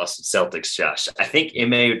about the Boston Celtics, Josh, I think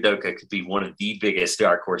Ime Udoka could be one of the biggest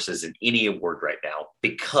dark horses in any award right now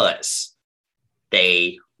because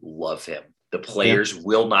they love him. The players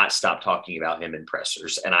will not stop talking about him in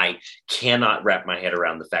pressers. And I cannot wrap my head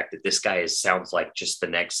around the fact that this guy sounds like just the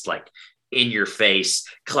next, in your face,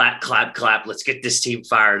 clap, clap, clap. Let's get this team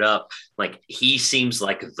fired up. He seems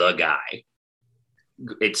like the guy.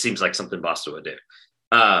 It seems like something Boston would do.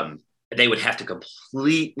 They would have to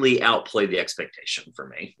completely outplay the expectation for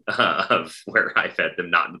me of where I've had them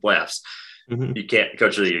not in the playoffs. Mm-hmm. You can't,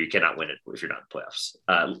 coach of the year, you cannot win it if you're not in the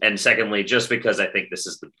playoffs. And secondly, just because I think this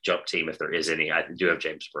is the jump team, if there is any, I do have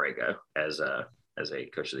James Borrego as a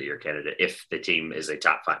coach of the year candidate. If the team is a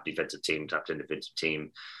top 5 defensive team, top 10 defensive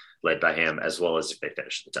team led by him, as well as if they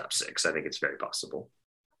finish in the top 6, I think it's very possible.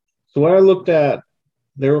 So what I looked at,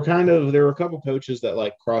 there were a couple coaches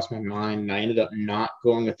that crossed my mind, and I ended up not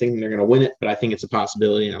going with thinking they're going to win it, but I think it's a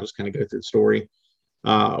possibility, and I was kind of go through the story.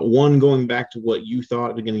 One, going back to what you thought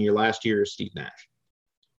at the beginning of your last year, is Steve Nash.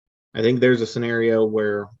 I think there's a scenario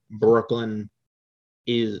where Brooklyn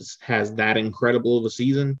has that incredible of a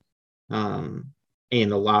season, and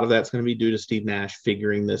a lot of that's going to be due to Steve Nash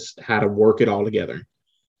figuring how to work it all together.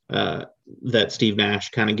 That Steve Nash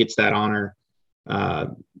kind of gets that honor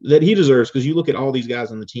that he deserves, because you look at all these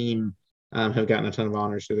guys on the team have gotten a ton of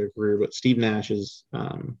honors through their career, but Steve Nash is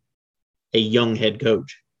a young head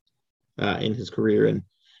coach in his career and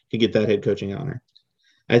could get that head coaching honor.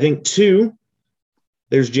 I think 2,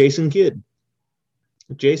 there's Jason Kidd.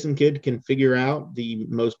 Jason Kidd can figure out the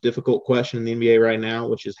most difficult question in the NBA right now,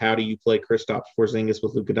 which is how do you play Kristaps Porzingis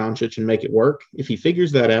with Luka Doncic and make it work? If he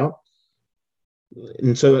figures that out,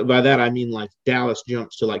 and so by that I mean Dallas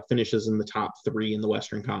jumps to finishes in the top 3 in the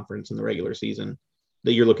Western Conference in the regular season,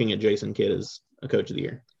 that you're looking at Jason Kidd as a coach of the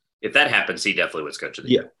year. If that happens, he definitely was coach of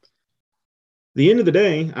the year. The end of the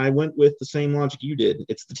day, I went with the same logic you did.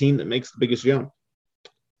 It's the team that makes the biggest jump.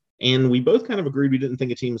 And we both kind of agreed we didn't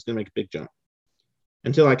think a team was going to make a big jump,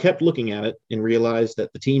 until I kept looking at it and realized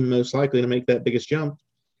that the team most likely to make that biggest jump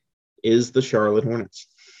is the Charlotte Hornets.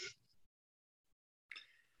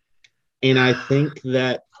 And I think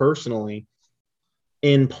that personally,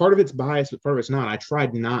 and part of it's bias, but part of it's not, I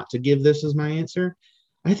tried not to give this as my answer.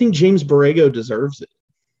 I think James Borrego deserves it.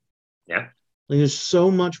 Yeah. There's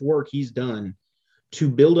so much work he's done to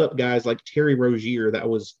build up guys like Terry Rozier that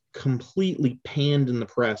was completely panned in the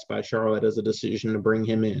press by Charlotte as a decision to bring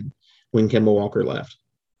him in when Kemba Walker left.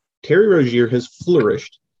 Terry Rozier has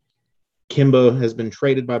flourished. Kemba has been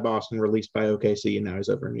traded by Boston, released by OKC, and now he's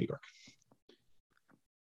over in New York.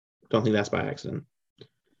 Don't think that's by accident.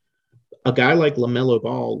 A guy like LaMelo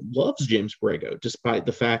Ball loves James Borrego, despite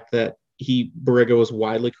the fact that Borrego was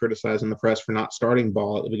widely criticized in the press for not starting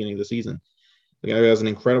Ball at the beginning of the season. The guy who has an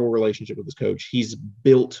incredible relationship with his coach. He's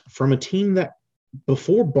built from a team that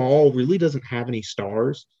before Ball really doesn't have any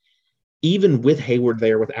stars. Even with Hayward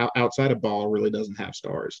there, outside of Ball, really doesn't have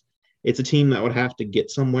stars. It's a team that would have to get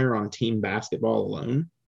somewhere on team basketball alone.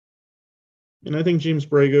 And I think James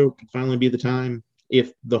Borrego could finally be the time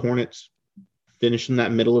if the Hornets finish in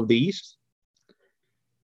that middle of the East.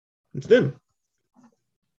 It's them.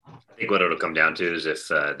 I think what it'll come down to is if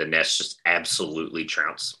the Nets just absolutely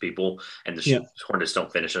trounce people and the Hornets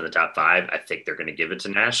don't finish in the top 5, I think they're going to give it to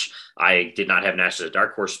Nash. I did not have Nash as a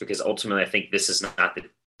dark horse because ultimately I think this is not the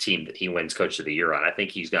team that he wins Coach of the Year on. I think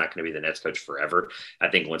he's not going to be the Nets coach forever. I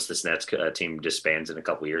think once this Nets team disbands in a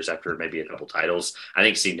couple years after maybe a couple titles, I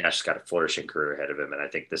think Steve Nash has got a flourishing career ahead of him. And I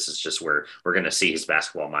think this is just where we're going to see his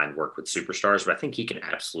basketball mind work with superstars. But I think he can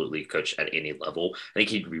absolutely coach at any level. I think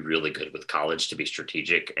he'd be really good with college to be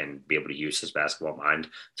strategic and be able to use his basketball mind,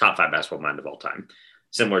 top 5 basketball mind of all time.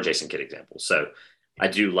 Similar Jason Kidd example. So I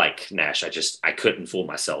do like Nash. I couldn't fool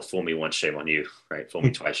myself. Fool me once, shame on you, right? Fool me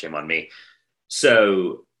twice, shame on me.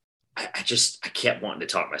 So I kept wanting to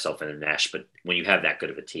talk myself into Nash, but when you have that good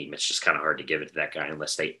of a team, it's just kind of hard to give it to that guy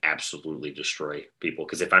unless they absolutely destroy people.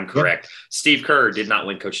 Because if I'm correct, Steve Kerr did not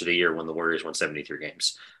win Coach of the Year when the Warriors won 73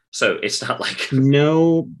 games. So it's not like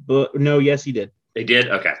yes, he did. They did?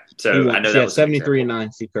 Okay. So I know that was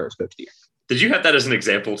 73-9. Steve Kerr was Coach of the Year. Did you have that as an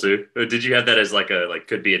example too? Or did you have that as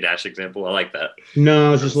could be a Nash example? I like that. No,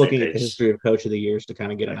 I was just looking at the history of Coach of the Years to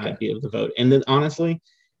kind of get an idea of the vote. And then honestly,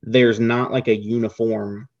 there's not like a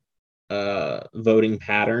uniform voting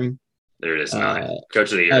pattern. There it is not.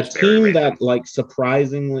 Coach of the Year. A team that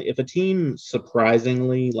surprisingly, if a team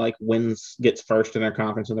surprisingly gets first in their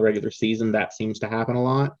conference in the regular season, that seems to happen a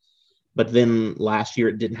lot. But then last year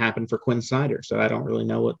it didn't happen for Quinn Snyder, so I don't really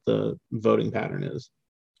know what the voting pattern is.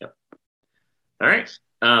 Yep. All right.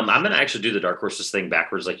 I'm going to actually do the dark horses thing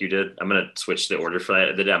backwards like you did. I'm going to switch the order for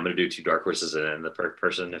that. I'm going to do 2 dark horses and then the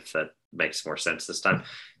person, if that makes more sense this time.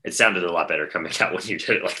 It sounded a lot better coming out when you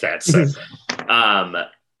did it like that. So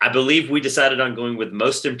I believe we decided on going with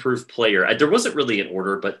most improved player. There wasn't really an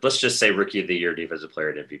order, but let's just say Rookie of the Year, Defensive Player,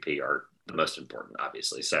 and MVP are the most important,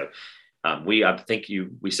 obviously. So we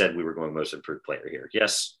said we were going most improved player here.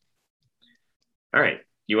 Yes. All right.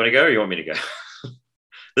 You want to go or you want me to go?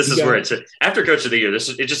 This is where it's after Coach of the Year. It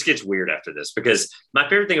just gets weird after this because my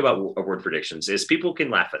favorite thing about award predictions is people can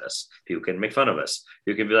laugh at us. People can make fun of us.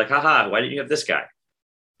 You can be like, haha, why didn't you have this guy?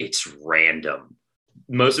 It's random.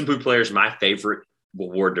 Most improved player is my favorite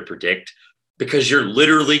award to predict because you're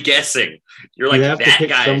literally guessing. You're like, you have that to pick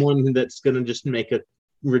guy. Someone that's going to just make a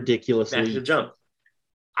ridiculously jump.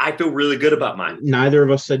 I feel really good about mine. Neither of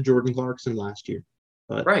us said Jordan Clarkson last year.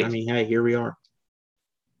 But, right. I mean, hey, here we are.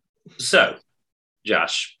 So,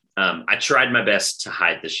 Josh, I tried my best to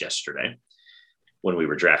hide this yesterday when we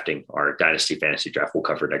were drafting our Dynasty Fantasy Draft we'll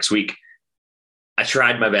cover next week. I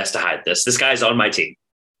tried my best to hide this. This guy's on my team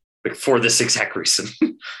for this exact reason.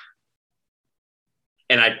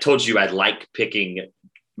 And I told you I like picking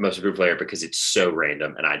most improved player because it's so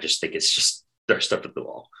random, and I just think it's just throw stuff at the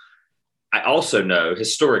wall. I also know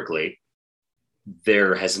historically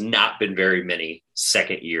there has not been very many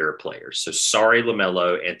second-year players. So sorry,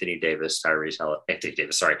 LaMelo, Anthony Edwards, Tyrese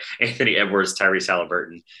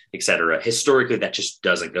Halliburton, etc. Historically, that just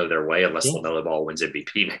doesn't go their way unless LaMelo Ball wins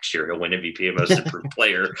MVP next year. He'll win MVP and most improved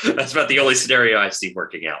player. That's about the only scenario I see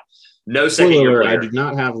working out. No second-year player. I do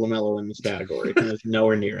not have LaMelo in this category. It's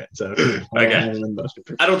nowhere near it. So okay.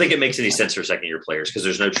 I don't think it makes any sense for second-year players because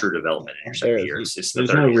there's no true development in your second year. It's the there's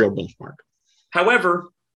third no year. real benchmark. However,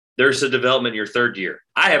 there's a development in your third year.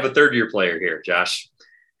 I have a third-year player here, Josh.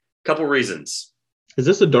 Couple reasons. Is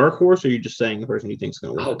this a dark horse, or are you just saying the person you think is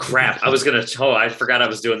going to win? Oh, crap. I forgot I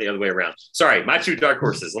was doing the other way around. Sorry, my 2 dark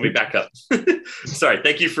horses. Let me back up. Sorry,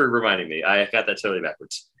 thank you for reminding me. I got that totally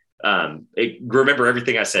backwards. Remember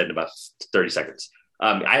everything I said in about 30 seconds.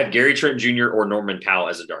 I have Gary Trent Jr. or Norman Powell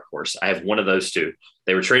as a dark horse. I have one of those 2.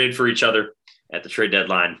 They were traded for each other at the trade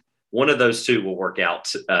deadline. One of those 2 will work out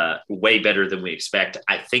way better than we expect.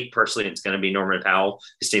 I think personally it's going to be Norman Powell.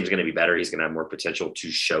 His team's going to be better. He's going to have more potential to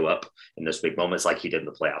show up in those big moments like he did in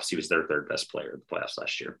the playoffs. He was their 3rd best player in the playoffs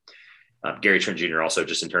last year. Gary Trent Jr. also,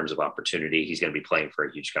 just in terms of opportunity, he's going to be playing for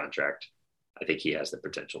a huge contract. I think he has the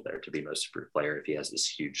potential there to be most improved player if he has this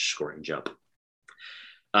huge scoring jump.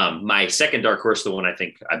 My second dark horse, the one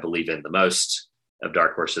I believe in the most of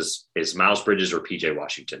dark horses, is Miles Bridges or PJ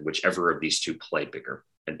Washington, whichever of these 2 play bigger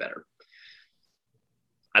and better.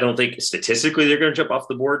 I don't think statistically they're going to jump off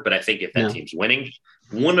the board, but I think if that team's winning,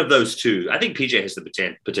 one of those 2, I think PJ has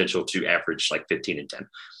the potential to average like 15 and 10.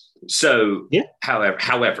 So,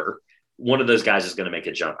 however, one of those guys is going to make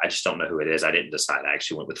a jump. I just don't know who it is. I didn't decide. I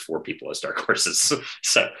actually went with 4 people as dark horses.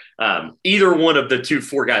 So either one of the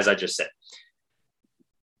 4 guys I just said.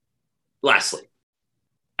 Lastly,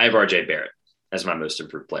 I have RJ Barrett as my most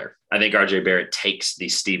improved player. I think RJ Barrett takes the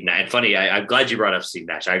Steve Nash. Funny, I'm glad you brought up Steve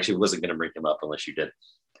Nash. I actually wasn't going to bring him up unless you did.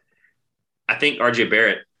 I think RJ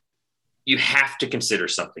Barrett, you have to consider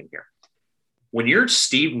something here. When you're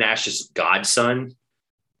Steve Nash's godson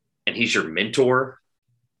and he's your mentor,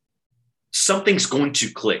 something's going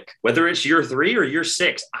to click, whether it's year 3 or year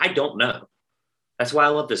 6. I don't know. That's why I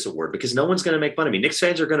love this award, because no one's going to make fun of me. Knicks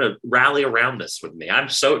fans are going to rally around this with me. I'm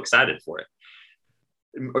so excited for it.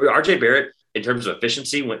 RJ Barrett, in terms of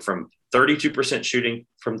efficiency, went from 32% shooting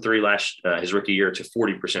from 3 his rookie year to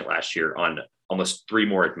 40% last year on almost 3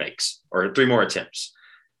 more attempts.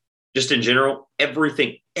 Just in general,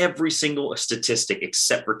 everything, every single statistic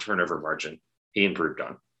except for turnover margin, he improved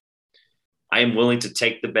on. I am willing to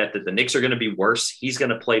take the bet that the Knicks are going to be worse. He's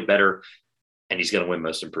going to play better, and he's going to win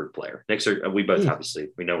most improved player. We both obviously,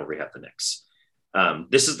 we know where we have the Knicks.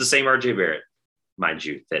 This is the same RJ Barrett, mind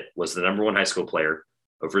you, that was the number 1 high school player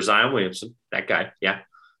over Zion Williamson, that guy. Yeah.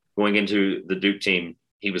 Going into the Duke team,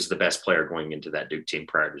 he was the best player going into that Duke team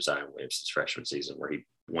prior to Zion Williamson's freshman season, where he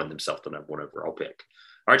won himself the number 1 overall pick.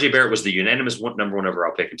 RJ Barrett was the unanimous number 1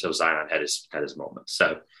 overall pick until Zion had his moment.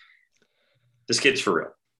 So this kid's for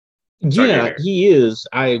real. Yeah, he is.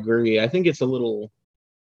 I agree. I think it's a little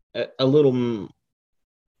could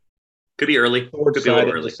be early. Could be a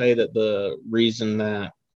little early to say that the reason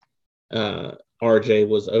that RJ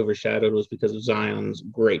was overshadowed was because of Zion's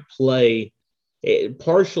great play. It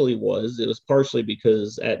was partially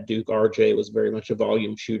because at Duke, RJ was very much a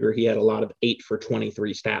volume shooter. He had a lot of 8 for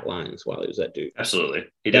 23 stat lines while he was at Duke. Absolutely.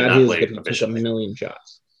 He did not play efficiently. He took a million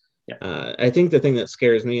shots. Yeah. I think the thing that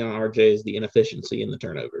scares me on RJ is the inefficiency in the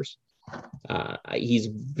turnovers. He's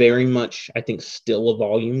very much, I think, still a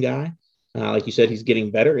volume guy. Like you said, he's getting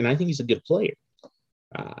better, and I think he's a good player.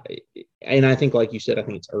 And I think, like you said, I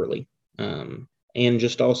think it's early. And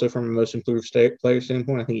just also from a most improved player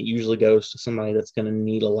standpoint, I think it usually goes to somebody that's going to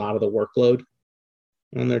need a lot of the workload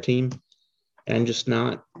on their team. And I'm just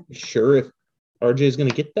not sure if RJ is going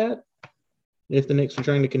to get that. If the Knicks are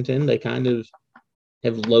trying to contend, they kind of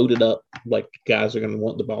have loaded up like guys are going to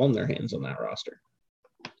want the ball in their hands on that roster.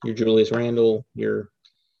 Your Julius Randle, your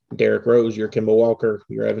Derrick Rose, your Kemba Walker,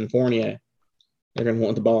 your Evan Fournier. They're going to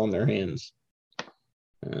want the ball in their hands.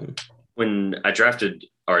 When I drafted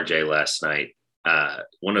RJ last night,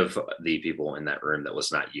 one of the people in that room that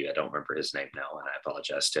was not you, I don't remember his name now, and I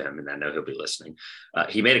apologize to him, and I know he'll be listening.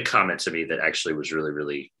 He made a comment to me that actually was really,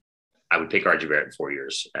 really, I would pick RJ Barrett in 4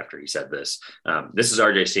 years after he said this. This is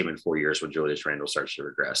RJ's team in 4 years when Julius Randle starts to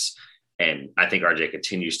regress. And I think RJ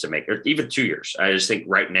continues to make, or even 2 years. I just think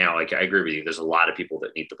right now, like I agree with you, there's a lot of people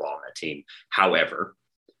that need the ball on that team. However,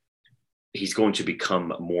 he's going to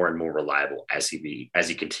become more and more reliable as he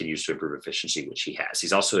continues to improve efficiency, which he has.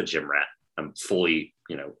 He's also a gym rat. I'm fully,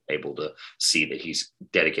 able to see that he's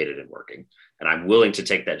dedicated and working. And I'm willing to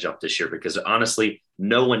take that jump this year because honestly,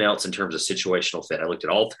 no one else in terms of situational fit. I looked at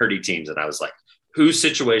all 30 teams and I was like, who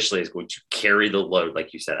situationally is going to carry the load?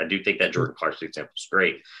 Like you said, I do think that Jordan Clarkson example is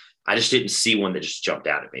great. I just didn't see one that just jumped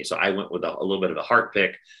out at me. So I went with a little bit of a heart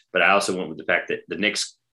pick, but I also went with the fact that the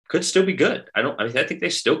Knicks could still be good. I think they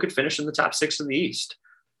still could finish in the top 6 in the East.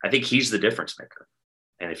 I think he's the difference maker.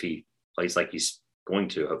 And if he plays like he's going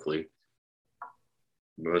to, hopefully,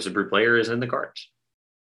 most improved player is in the cards.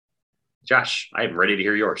 Josh, I am ready to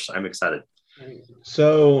hear yours. I'm excited.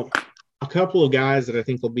 So a couple of guys that I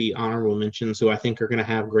think will be honorable mentions who I think are going to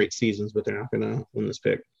have great seasons, but they're not going to win this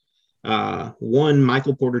pick. One,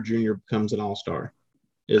 Michael Porter Jr. becomes an all-star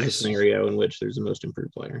is a scenario in which there's the most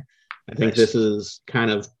improved player. I think this is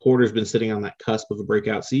kind of Porter's been sitting on that cusp of a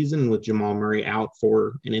breakout season with Jamal Murray out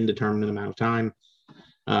for an indeterminate amount of time.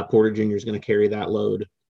 Porter Jr. is going to carry that load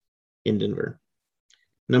in Denver.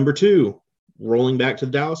 Number 2, rolling back to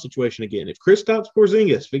the Dallas situation again. If Kristaps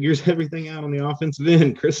Porzingis figures everything out on the offensive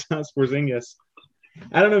end, Kristaps Porzingis,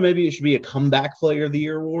 I don't know, maybe it should be a comeback player of the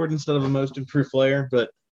year award instead of a most improved player,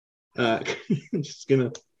 but just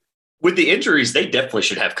gonna. With the injuries, they definitely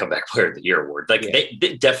should have comeback player of the year award. Like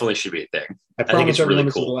they definitely should be a thing. I think it's really cool.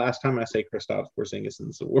 This is the last time I say Kristaps Porzingis in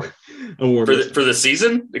this award for the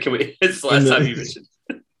season. Can we? It's the last time you mentioned.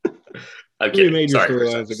 I'm kidding. Major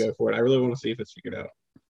storylines to go for it. I really want to see if it's figured out.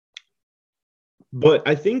 But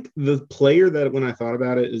I think the player that, when I thought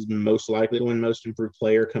about it, is most likely to win most improved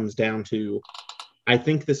player comes down to, I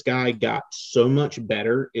think this guy got so much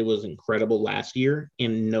better. It was incredible last year,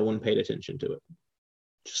 and no one paid attention to it.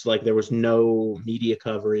 Just like there was no media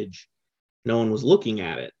coverage. No one was looking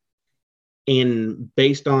at it. And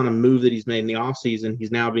based on a move that he's made in the offseason,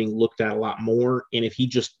 he's now being looked at a lot more. And if he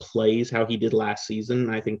just plays how he did last season,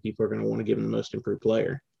 I think people are going to want to give him the most improved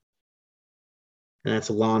player. And that's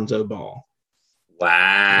Alonzo Ball.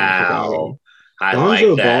 Wow.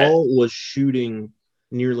 Lonzo Ball was shooting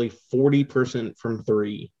nearly 40% from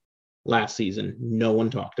 3 last season. No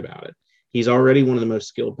one talked about it. He's already one of the most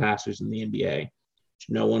skilled passers in the NBA, which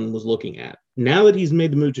no one was looking at. Now that he's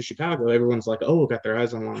made the move to Chicago, everyone's like, oh, got their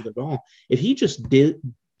eyes on Lonzo Ball. If he just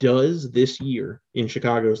does this year in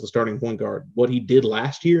Chicago as the starting point guard what he did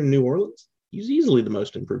last year in New Orleans, he's easily the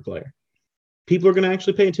most improved player. People are going to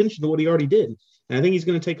actually pay attention to what he already did. And I think he's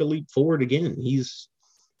going to take a leap forward again. He's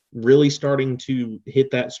really starting to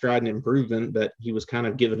hit that stride and improvement that he was kind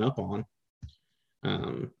of giving up on.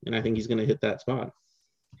 And I think he's going to hit that spot.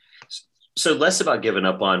 So less about giving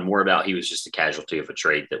up on, more about he was just a casualty of a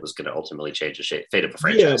trade that was going to ultimately change the fate of a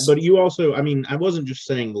franchise. Yeah, but you also, I mean, I wasn't just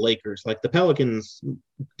saying the Lakers. Like the Pelicans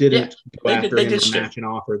didn't go after him or match an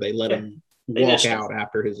offer. They let him walk out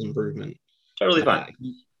after his improvement. Totally fine.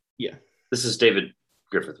 Yeah. This is David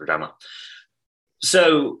Griffith we're talking about.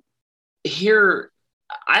 So here,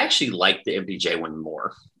 I actually like the MPJ one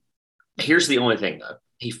more. Here's the only thing, though.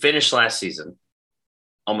 He finished last season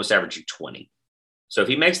almost averaging 20. So if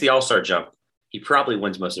he makes the all-star jump, he probably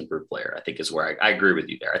wins most improved player, I think is where I agree with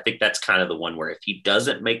you there. I think that's kind of the one where if he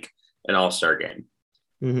doesn't make an all-star game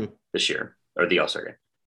this year, or the all-star game,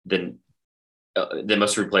 then the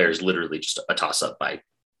most improved player is literally just a toss-up by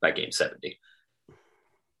game 70.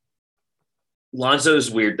 Lonzo's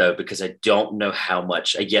weird, though, because I don't know how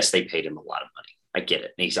much. Yes, they paid him a lot of money. I get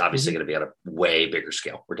it. And he's obviously going to be on a way bigger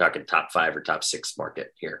scale. We're talking top 5 or top 6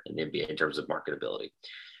 market here in the NBA in terms of marketability.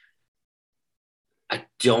 I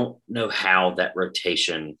don't know how that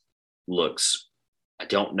rotation looks. I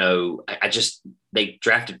don't know. They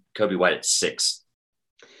drafted Kobe White at 6,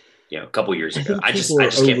 a couple years ago. I just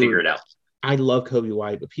can't figure it out. I love Kobe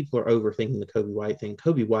White, but people are overthinking the Kobe White thing.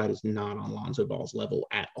 Kobe White is not on Lonzo Ball's level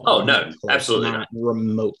at all. Oh, no, absolutely not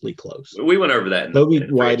remotely close. We went over that. Kobe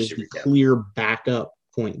White is the clear backup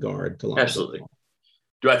point guard to Lonzo Absolutely. Ball.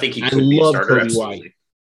 Do I think he could be a starter? Kobe Absolutely. White,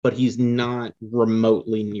 but he's not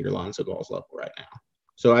remotely near Lonzo Ball's level right now.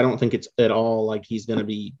 So I don't think it's at all like he's going to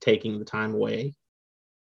be taking the time away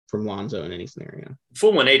from Lonzo in any scenario. Full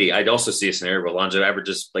 180, I'd also see a scenario where Lonzo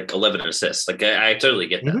averages like 11 assists. Like I totally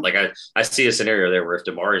get that. Like I see a scenario there where if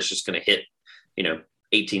DeMar is just going to hit,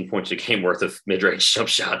 18 points a game worth of mid-range jump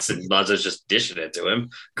shots and Lonzo's just dishing it to him.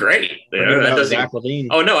 Great. That doesn't. Zach LaVine,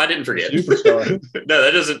 no, I didn't forget. Superstar. No,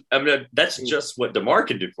 that doesn't. I mean, that's just what DeMar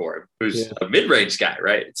can do for him, who's a mid-range guy,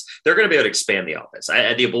 right? They're going to be able to expand the offense.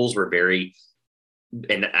 The Bulls were very,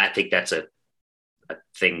 and I think that's a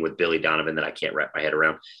thing with Billy Donovan that I can't wrap my head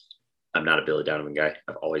around. I'm not a Billy Donovan guy.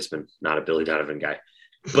 I've always been not a Billy Donovan guy,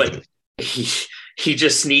 but he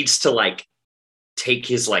just needs to take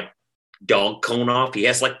his dog cone off. He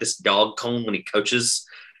has this dog cone when he coaches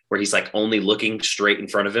where he's only looking straight in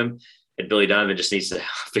front of him. And Billy Donovan just needs to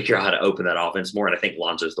figure out how to open that offense more. And I think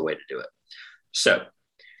Lonzo's the way to do it. So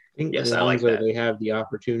I think Lonzo, I like that. They have the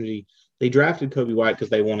opportunity. They drafted Kobe White because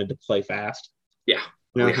they wanted to play fast. Yeah.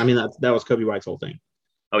 I mean, that was Kobe White's whole thing.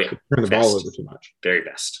 Oh, yeah. Turn the ball over too much. Very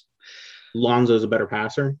fast. Lonzo's a better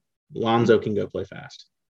passer. Lonzo can go play fast.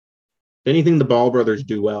 If anything the Ball brothers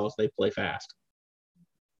do well is they play fast.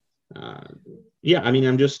 I mean,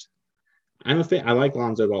 I'm a fan. I like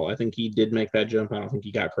Lonzo Ball. I think he did make that jump. I don't think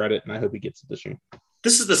he got credit, and I hope he gets it this year.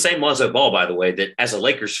 This is the same Lonzo Ball, by the way, that as a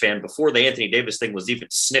Lakers fan, before the Anthony Davis thing was even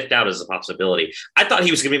sniffed out as a possibility, I thought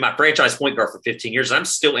he was going to be my franchise point guard for 15 years, and I'm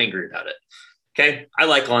still angry about it. Okay, I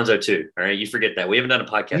like Lonzo too. All right, you forget that we haven't done a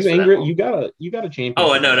podcast. You angry? You got a champion.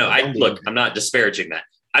 Oh no! I'm not disparaging that.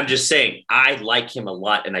 I'm just saying I like him a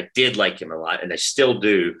lot, and I did like him a lot, and I still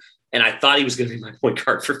do. And I thought he was going to be my point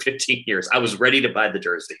guard for 15 years. I was ready to buy the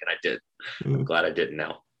jersey, and I did. I'm glad I didn't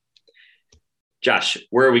now. Josh,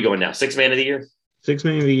 where are we going now? 6th man of the year? 6th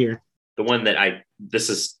man of the year. The one that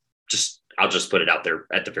I'll just put it out there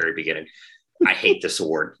at the very beginning. I hate this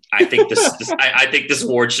award. I think this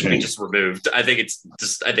award should be just removed. I think it's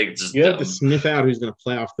just you have to sniff out who's going to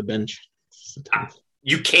play off the bench.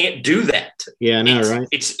 You can't do that. Yeah, I know, right?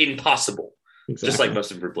 It's impossible. Exactly. Just like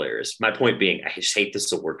most improved players. My point being, I just hate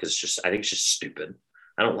this award because I think it's just stupid.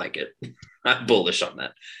 I don't like it. I'm bullish on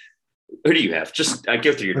that. Who do you have? Just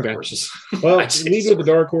go through your dark horses. Well, lead with the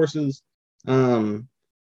dark horses. I'm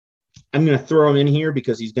going to throw him in here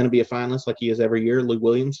because he's going to be a finalist like he is every year. Lou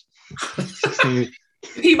Williams.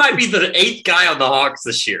 He might be the 8th guy on the Hawks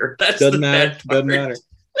this year. Doesn't matter.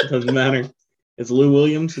 It doesn't matter. It's Lou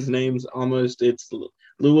Williams. His name's it's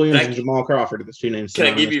Lou Williams and Jamal Crawford are the 2 names. Can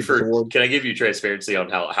I give you transparency on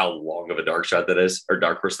how long of a dark shot that is, or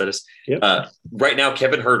dark horse that is? Yep. Right now,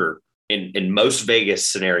 Kevin Huerter in most Vegas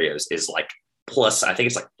scenarios is plus, I think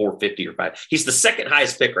it's 450 or 5. He's the 2nd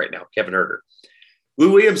highest pick right now, Kevin Huerter.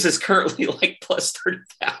 Lou Williams is currently plus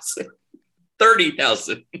 30,000.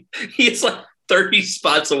 30,000. He is 30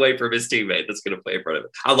 spots away from his teammate that's going to play in front of him.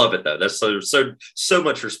 I love it, though. That's so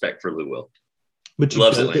much respect for Lou Will. But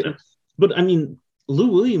Loves Atlanta. But, I mean, Lou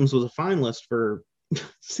Williams was a finalist for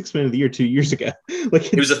Sixth Man of the Year 2 years ago. Like,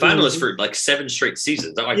 he was a finalist for like 7 straight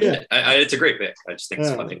seasons. I get it. It's a great pick. I just think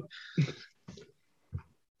it's funny.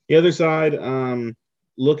 The other side,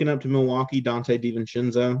 looking up to Milwaukee, Dante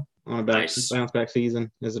DiVincenzo on a bounce back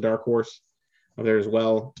season as a dark horse there as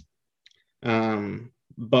well.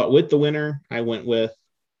 But with the winner,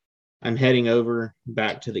 I'm heading over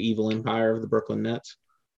back to the evil empire of the Brooklyn Nets.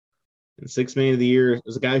 And Sixth Man of the Year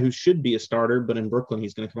is a guy who should be a starter, but in Brooklyn,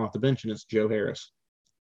 he's going to come off the bench, and it's Joe Harris.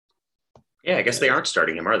 Yeah, I guess they aren't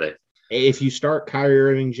starting him, are they? If you start Kyrie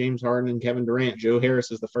Irving, James Harden, and Kevin Durant, Joe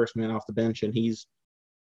Harris is the first man off the bench, and he's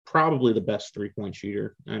probably the best three-point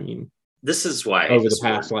shooter. I mean, this is why over the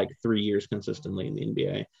past 3 years consistently in the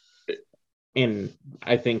NBA. And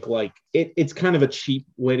I think it's kind of a cheap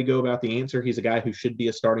way to go about the answer. He's a guy who should be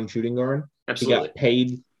a starting shooting guard. Absolutely. He got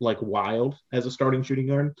paid wild as a starting shooting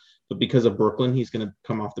guard, but because of Brooklyn, he's going to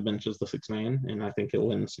come off the bench as the sixth man, and I think he'll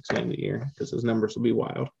win the Sixth Man of the Year because his numbers will be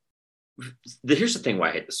wild. Here's the thing why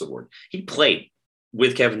I hate this award. He played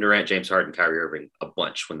with Kevin Durant, James Harden, Kyrie Irving a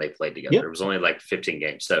bunch when they played together. Yep. It was only 15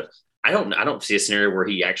 games. So I don't see a scenario where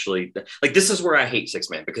he actually this is where I hate six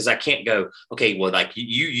man, because I can't go, okay, well,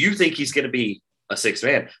 you think he's going to be a six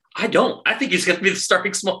man. I don't. I think he's going to be the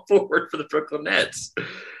starting small forward for the Brooklyn Nets.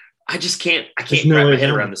 I just can't wrap my head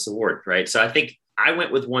around this award. Right. So I think I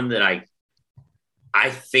went with one that I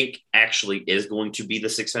think actually is going to be the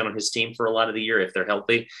sixth man on his team for a lot of the year if they're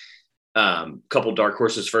healthy. Couple dark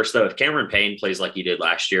horses first, though. If Cameron Payne plays like he did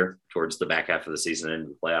last year towards the back half of the season and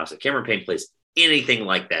the playoffs, if Cameron Payne plays anything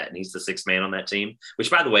like that and he's the sixth man on that team, which,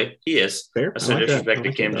 by the way, he is. Fair. That's no disrespect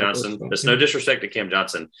to Cam Johnson. That's no disrespect to Cam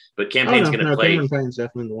Johnson, but Cam Payne's going to play. Cameron Payne's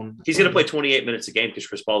definitely the one. He's going to play 28 minutes a game because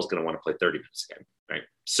Chris Paul is going to want to play 30 minutes a game, right?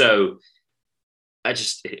 So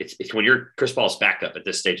it's when you're Chris Paul's backup at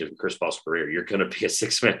this stage of Chris Paul's career, you're going to be a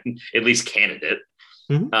six man at least candidate.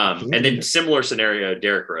 Mm-hmm. And then similar scenario,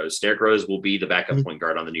 Derrick Rose. Derrick Rose will be the backup point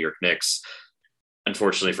guard on the New York Knicks.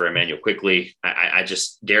 Unfortunately for Emmanuel Quickley,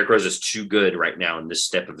 Derrick Rose is too good right now in this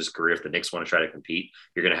step of his career. If the Knicks want to try to compete,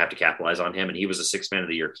 you're going to have to capitalize on him. And he was a sixth man of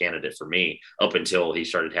the year candidate for me up until he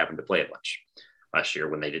started having to play a bunch last year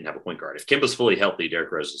when they didn't have a point guard. If Kemba's fully healthy,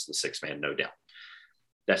 Derrick Rose is the sixth man, no doubt.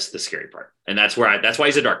 That's the scary part. And that's why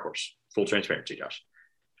he's a dark horse. Full transparency, Josh.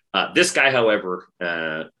 This guy, however,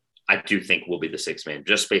 I do think will be the sixth man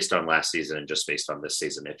just based on last season and just based on this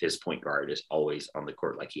season if his point guard is always on the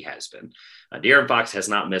court like he has been. De'Aaron Fox has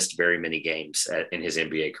not missed very many games in his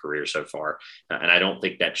NBA career so far, and I don't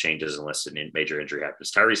think that changes unless a major injury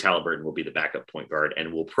happens. Tyrese Halliburton will be the backup point guard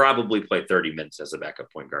and will probably play 30 minutes as a backup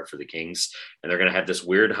point guard for the Kings, and they're going to have this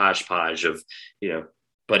weird hodgepodge of,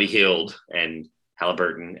 Buddy Hield and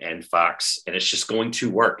Halliburton and Fox, and it's just going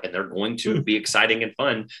to work, and they're going to be exciting and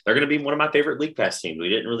fun. They're going to be one of my favorite League Pass teams. We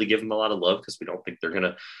didn't really give them a lot of love because we don't think they're going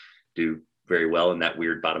to do very well in that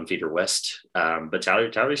weird bottom feeder West. But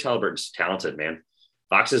Tyrese Halliburton's talented, man.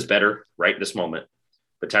 Fox is better right this moment,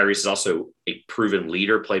 but Tyrese is also a proven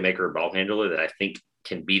leader, playmaker, ball handler that I think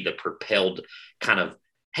can be the propelled kind of,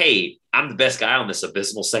 hey, I'm the best guy on this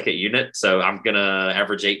abysmal second unit, so I'm going to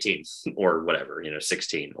average 18 or whatever,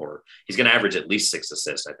 16, or he's going to average at least 6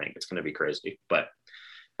 assists. I think it's going to be crazy, but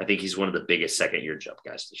I think he's one of the biggest second year jump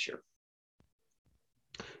guys this year.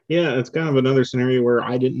 Yeah, it's kind of another scenario where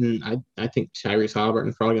I think Tyrese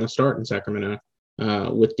Halliburton's probably going to start in Sacramento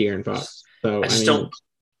with De'Aaron Fox. So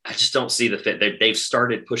I just don't see the fit. They've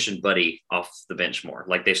started pushing Buddy off the bench more.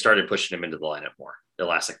 They've started pushing him into the lineup more. The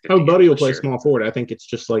last Buddy will play small forward. I think it's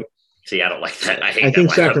just see, I don't like that. I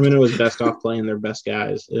think Sacramento is best off playing their best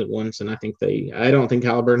guys at once, and I don't think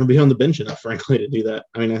Halliburton will be on the bench enough, frankly, to do that.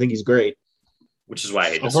 I mean, I think he's great, which is why I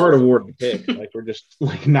hate this. A hard award to pick. We're just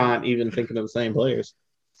not even thinking of the same players.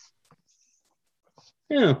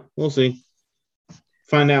 Yeah, we'll see.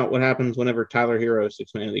 Find out what happens whenever Tyler Hero is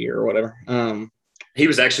sixth man of the year or whatever. He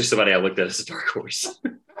was actually somebody I looked at as a dark horse.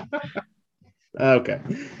 Okay.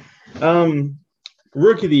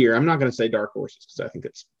 Rookie of the year. I'm not going to say dark horses because I think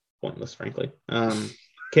it's pointless, frankly.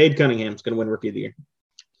 Cade Cunningham's going to win Rookie of the Year.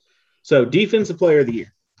 So, Defensive Player of the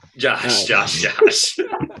Year. Josh.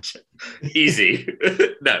 Easy.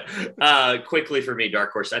 No. Quickly for me,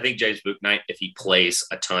 dark horse. I think James Bouknight, if he plays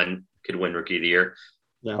a ton, could win Rookie of the Year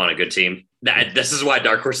on a good team. This is why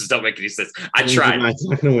dark horses don't make any sense. I tried. He's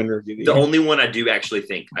not going to win Rookie of the Year. The only one I do actually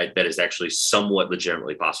think that is actually somewhat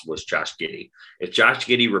legitimately possible is Josh Giddey. If Josh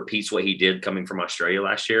Giddey repeats what he did coming from Australia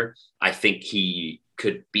last year, I think he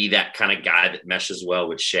could be that kind of guy that meshes well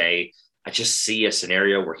with Shea I just see a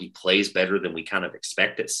scenario where he plays better than we kind of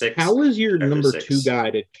expect at 6. How is your number 6. 2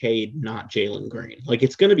 guy to Cade, not Jalen Green? Like,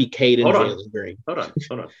 it's going to be Cade and Jalen Green. Hold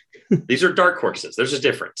on. These are dark horses. There's a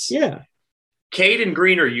difference. Yeah. Cade and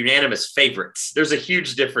Green are unanimous favorites. There's a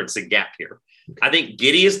huge difference in gap here. I think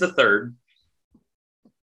Giddey is the third.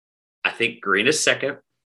 I think Green is second.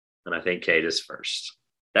 And I think Cade is first.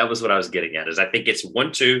 That was what I was getting at, is I think it's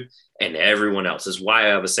 1, 2, and everyone else. Is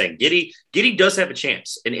why I was saying Giddey does have a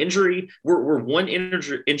chance. An injury, we're one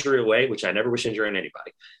injury away, which I never wish injury on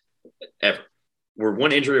anybody, ever. We're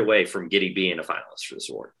one injury away from Giddey being a finalist for this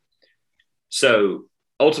award. So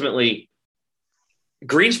ultimately,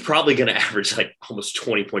 Green's probably going to average like almost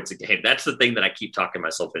 20 points a game. That's the thing that I keep talking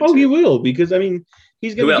myself into. Oh, he will, because, I mean,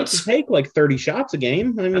 he's going to get to take like 30 shots a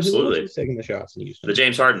game. I mean, absolutely. Who else is taking the shots in Houston? The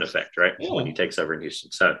James Harden effect, right? Yeah. When he takes over in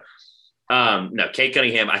Houston. So, no, Cade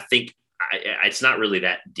Cunningham, I think it's not really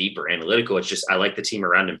that deep or analytical. It's just I like the team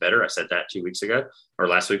around him better. I said that 2 weeks ago, or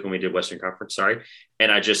last week when we did Western Conference, sorry.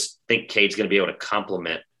 And I just think Cade's going to be able to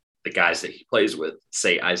complement the guys that he plays with,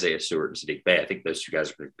 say Isaiah Stewart and Saddiq Bey. I think those 2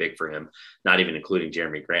 guys are pretty big for him, not even including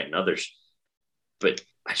Jeremy Grant and others. But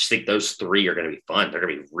I just think those 3 are going to be fun. They're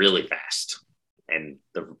going to be really fast. And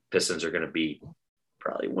the Pistons are going to be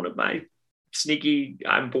probably one of my sneaky,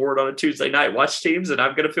 I'm bored on a Tuesday night watch teams, and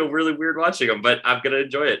I'm going to feel really weird watching them, but I'm going to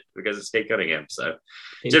enjoy it because it's Cade Cunningham. So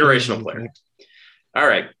generational player. All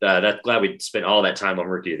right. That's glad we spent all that time on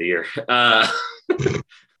Rookie of the Year.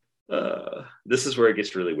 This is where it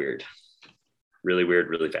gets really weird,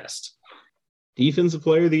 really fast. Defensive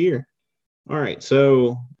Player of the Year. All right,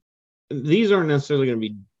 so these aren't necessarily going to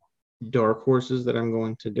be dark horses that I'm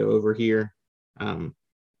going to go over here.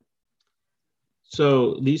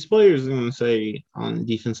 So these players, I'm going to say on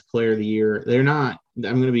Defensive Player of the Year, they're not. I'm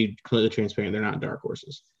going to be completely transparent. They're not dark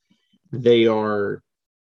horses. They are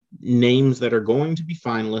names that are going to be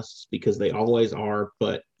finalists because they always are.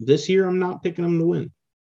 But this year, I'm not picking them to win.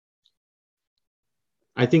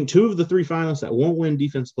 I think 2 of the 3 finalists that won't win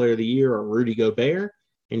Defensive Player of the Year are Rudy Gobert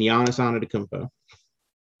and Giannis Antetokounmpo. I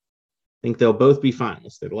think they'll both be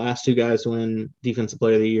finalists. They're the last 2 guys to win Defensive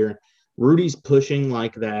Player of the Year. Rudy's pushing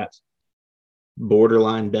like that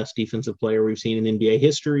borderline best defensive player we've seen in NBA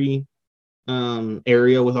history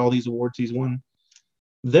area with all these awards he's won.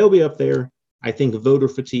 They'll be up there. I think voter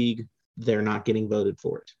fatigue, they're not getting voted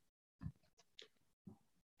for it.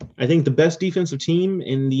 I think the best defensive team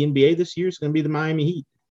in the NBA this year is going to be the Miami Heat.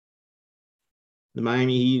 The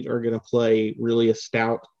Miami Heat are going to play really a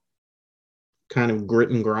stout kind of grit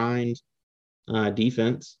and grind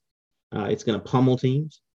defense. It's going to pummel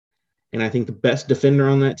teams. And I think the best defender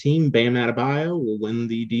on that team, Bam Adebayo, will win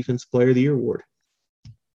the Defensive Player of the Year award.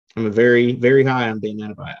 I'm very, very high on Bam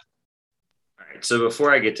Adebayo. All right. So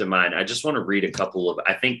before I get to mine, I just want to read a couple of,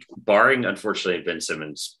 I think, barring, unfortunately, Ben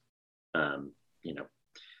Simmons,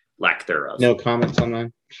 lack thereof. No comments on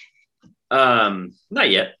mine? Not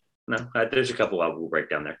yet. No, there's a couple I will break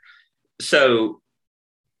down there. So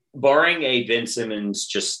barring a Ben Simmons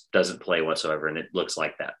just doesn't play whatsoever, and it looks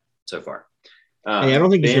like that so far. I don't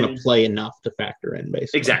think he's going to play enough to factor in,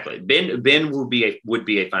 basically. Exactly. Ben would be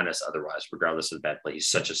a finalist otherwise, regardless of the bad play. He's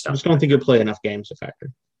such a stout. I just don't think he'll play enough games to factor.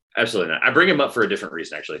 Absolutely not. I bring him up for a different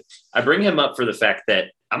reason, actually. I bring him up for the fact that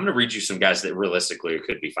I'm going to read you some guys that realistically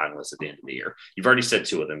could be finalists at the end of the year. You've already said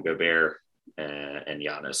 2 of them, Gobert and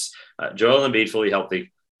Giannis. Joel Embiid, fully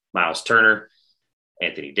healthy. Miles Turner,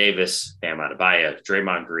 Anthony Davis, Bam Adebayo,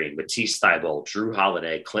 Draymond Green, Matisse Thybulle, Drew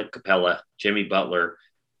Holiday, Clint Capella, Jimmy Butler,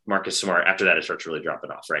 Marcus Smart. After that, it starts really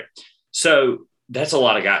dropping off, right? So that's a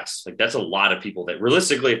lot of guys. Like, that's a lot of people that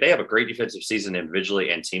realistically, if they have a great defensive season individually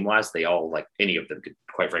and team-wise, they all, like, any of them could,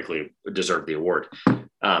 quite frankly, deserve the award.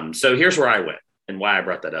 So here's where I went and why I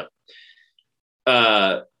brought that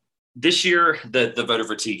up. This year, the voter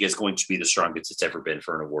fatigue is going to be the strongest it's ever been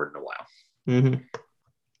for an award in a while. Mm-hmm.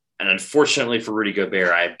 And unfortunately for Rudy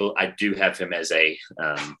Gobert, I do have him as a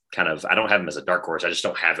I don't have him as a dark horse. I just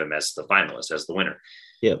don't have him as the finalist, as the winner.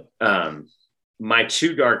 Yep. My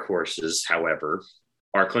 2 dark horses, however,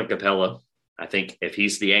 are Clint Capella. I think if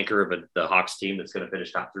he's the anchor of the Hawks team that's going to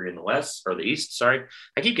finish top 3 in the West, or the East, sorry.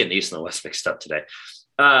 I keep getting the East and the West mixed up today.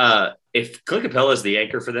 If Clint Capella is the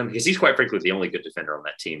anchor for them, because he's quite frankly the only good defender on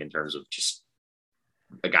that team in terms of just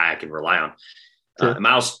a guy I can rely on. Sure.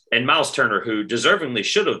 Miles Turner, who deservingly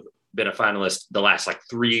should have been a finalist the last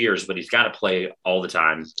 3 years, but he's got to play all the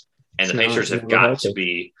time. And the Pacers have got to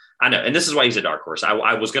be, I know, and this is why he's a dark horse.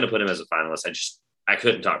 I was going to put him as a finalist. I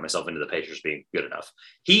couldn't talk myself into the Pacers being good enough.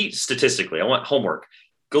 He statistically, I want homework.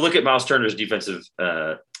 Go look at Miles Turner's defensive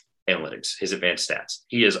analytics, his advanced stats.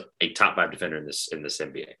 He is a top 5 defender in this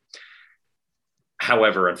NBA.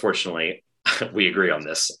 However, unfortunately, we agree on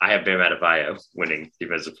this. I have Bam Adebayo winning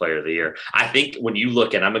Defensive Player of the Year. I think when you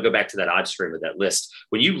look at, I'm going to go back to that odd stream of that list.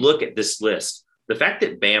 When you look at this list, the fact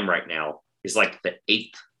that Bam right now is like the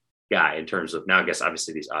 8th guy in terms of, now I guess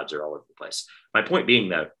obviously these odds are all over the place. My point being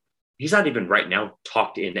though, he's not even right now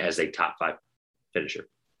talked in as a top 5 finisher.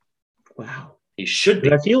 Wow. He should be.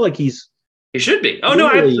 But I feel like he should be. Oh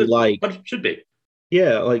really, no, should be.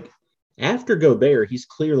 Yeah, like after Gobert, he's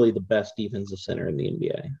clearly the best defensive center in the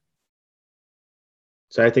NBA.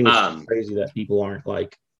 So I think it's crazy that people aren't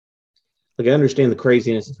like I understand the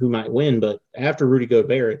craziness of who might win, but after Rudy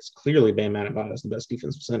Gobert, it's clearly Bam Adebayo is the best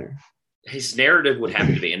defensive center. His narrative would have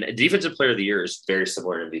to be, and Defensive Player of the Year is very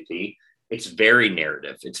similar to MVP. It's very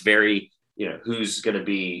narrative. It's very, who's going to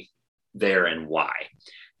be there and why.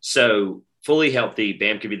 So fully healthy,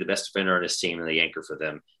 Bam could be the best defender on his team and the anchor for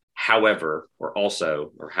them. However, or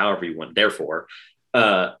however you want, therefore,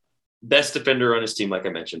 best defender on his team, like I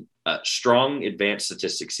mentioned, strong advanced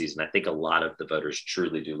statistics season. I think a lot of the voters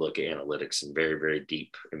truly do look at analytics and very, very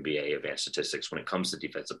deep NBA advanced statistics when it comes to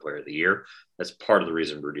Defensive Player of the Year. That's part of the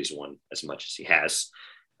reason Rudy's won as much as he has.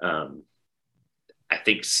 I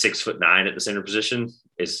think 6'9" at the center position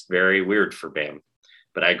is very weird for Bam,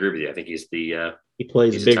 but I agree with you. I think he's he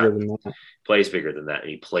plays bigger than that. Plays bigger than that, and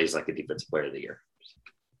he plays like a Defensive Player of the Year.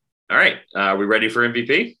 All right, are we ready for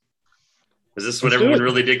MVP? Is this what everyone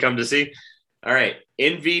really did come to see? All right,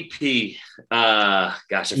 MVP. Gosh,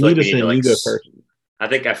 I feel like we need to go first.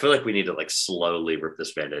 I feel like we need to slowly rip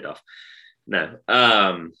this Band-Aid off. No,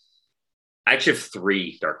 I actually have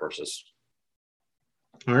 3 dark horses.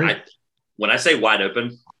 All right. When I say wide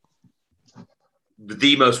open,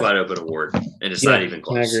 the most wide open award, and it's not even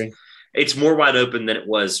close. I agree. It's more wide open than it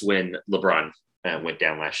was when LeBron went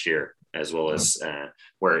down last year, as well as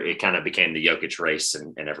where it kind of became the Jokic race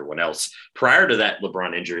and everyone else. Prior to that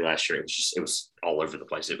LeBron injury last year, it was all over the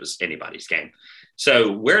place. It was anybody's game.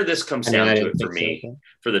 So where this comes down to it for me,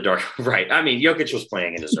 for the dark, right? I mean, Jokic was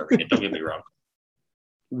playing and deserving it. Don't get me wrong.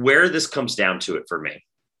 Where this comes down to it for me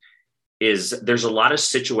is there's a lot of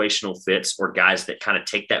situational fits or guys that kind of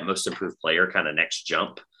take that most improved player kind of next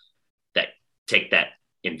jump that take that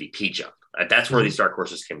MVP jump. That's where these dark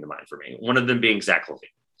horses came to mind for me. One of them being Zach LaVine.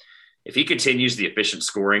 If he continues the efficient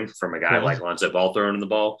scoring from a guy like Lonzo Ball throwing the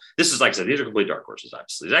ball, this is, like I said, these are complete dark horses,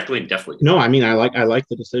 obviously. Zach LaVine definitely. No, I mean, I like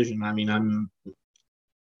the decision. I mean,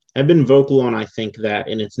 I've been vocal on, I think that,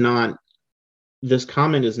 and it's not, this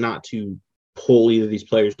comment is not to pull either of these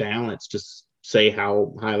players down. It's just say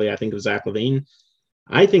how highly I think of Zach LaVine.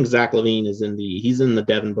 I think Zach LaVine he's in the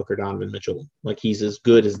Devin Booker, Donovan Mitchell. Like, he's as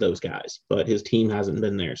good as those guys, but his team hasn't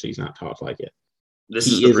been there, so he's not talked like it. He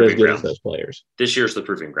is as good as those players. This year's the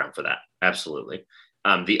proving ground for that. Absolutely.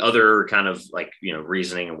 The other kind of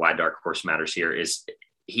reasoning and why dark horse matters here is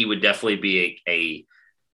he would definitely be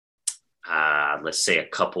let's say a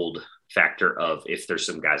coupled factor of if there's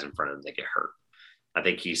some guys in front of him that get hurt. I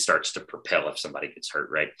think he starts to propel if somebody gets hurt,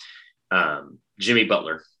 right? Jimmy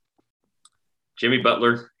Butler. Jimmy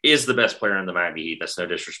Butler is the best player in the Miami Heat. That's no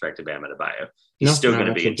disrespect to Bam Adebayo. He's still going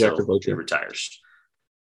to be until he retires.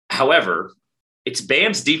 However, it's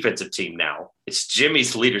Bam's defensive team now. It's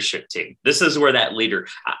Jimmy's leadership team. This is where that leader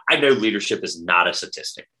 – I know leadership is not a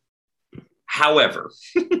statistic. However,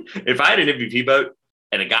 if I had an MVP vote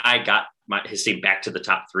and a guy got his team back to the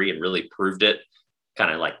top 3 and really proved it, kind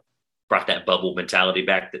of like brought that bubble mentality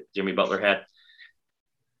back that Jimmy Butler had,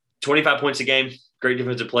 25 points a game, great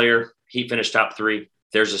defensive player, Heat finished top 3.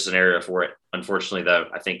 There's a scenario for it. Unfortunately, though,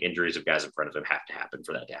 I think injuries of guys in front of him have to happen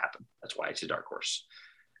for that to happen. That's why it's a dark horse.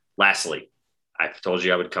 Lastly, I've told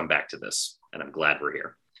you I would come back to this, and I'm glad we're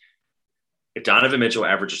here. If Donovan Mitchell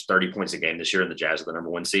averages 30 points a game this year and the Jazz are the number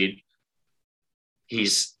 1 seed,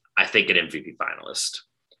 he's, I think, an MVP finalist.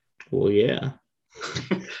 Well, yeah.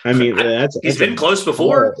 I mean, he's been close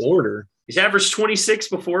before. Order. He's averaged 26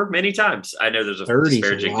 before many times. I know there's a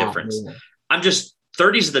disparaging difference. More. I'm just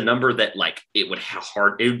 30 is the number that it would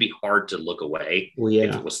be hard to look away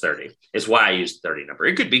if it was 30. It's why I used the 30 number.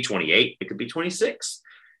 It could be 28. It could be 26.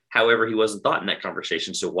 However, he wasn't thought in that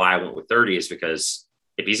conversation. So why I went with 30 is because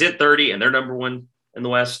if he's at 30 and they're number 1 in the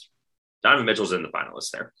West, Donovan Mitchell's in the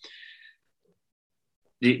finalists there.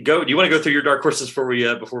 Do you want to go through your dark horses before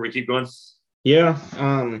we keep going? Yeah.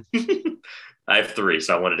 I have 3,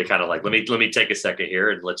 so I wanted to kind of let me take a second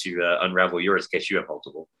here and let you unravel yours in case you have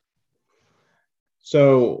multiple.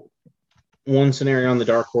 So one scenario on the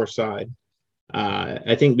dark horse side,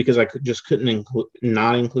 I think because I couldn't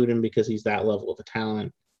not include him because he's that level of a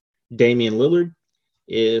talent. Damian Lillard.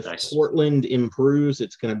 If Portland improves,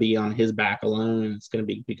 it's going to be on his back alone, and it's going to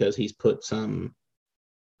be because he's put some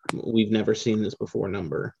we've never seen this before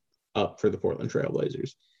number up for the Portland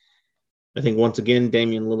Trailblazers. I think once again,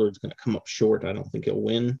 Damian Lillard's going to come up short. I don't think he'll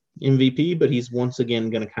win MVP, but he's once again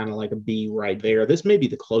going to kind of like be right there. This may be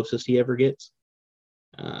the closest he ever gets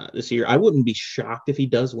this year. I wouldn't be shocked if he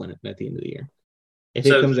does win it at the end of the year. If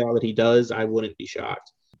it comes out that he does, I wouldn't be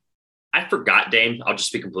shocked. I forgot Dame. I'll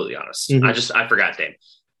just be completely honest. Mm-hmm. I forgot Dame.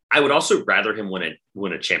 I would also rather him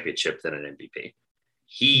win a championship than an MVP.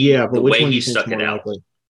 But the way he stuck it out. Likely?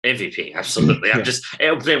 MVP, absolutely. I'm just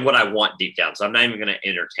saying what I want deep down. So I'm not even going to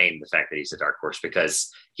entertain the fact that he's a dark horse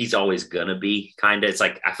because he's always going to be kind of. It's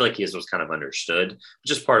like I feel like his was kind of understood,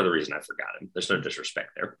 which is part of the reason I forgot him. There's no disrespect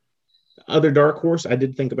there. Other dark horse, I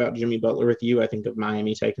did think about Jimmy Butler with you. I think of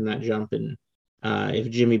Miami taking that jump, and if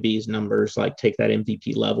Jimmy B's numbers like take that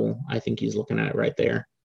MVP level, I think he's looking at it right there.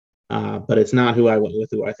 But it's not who I went with,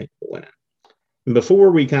 who I think will win it. And before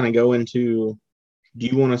we kind of go into, do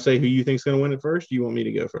you want to say who you think is going to win it first? Do you want me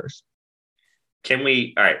to go first? Can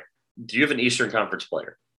we? All right. Do you have an Eastern Conference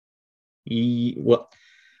player? Well,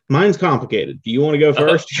 mine's complicated. Do you want to go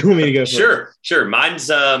first? Do you want me to go first? Sure. Mine's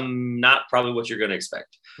not probably what you're going to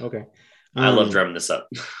expect. Okay. I love drumming this up.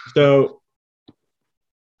 So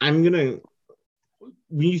I'm going to,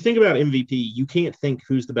 when you think about MVP, you can't think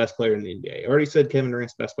who's the best player in the NBA. I already said Kevin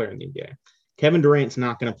Durant's the best player in the NBA. Kevin Durant's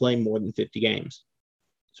not going to play more than 50 games.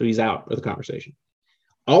 So he's out of the conversation.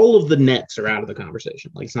 All of the Nets are out of the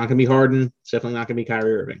conversation. Like, it's not going to be Harden. It's definitely not going to be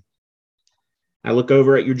Kyrie Irving. I look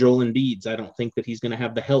over at your Joel Embiid. I don't think that he's going to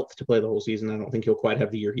have the health to play the whole season. I don't think he'll quite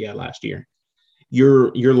have the year he had last year.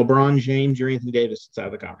 Your LeBron James, your Anthony Davis, it's out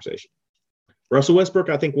of the conversation. Russell Westbrook,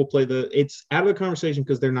 I think, will play it's out of the conversation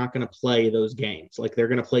because they're not going to play those games. Like, they're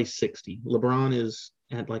going to play 60. LeBron is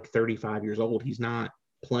at like 35 years old. He's not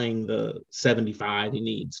playing the 75 he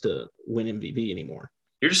needs to win MVP anymore.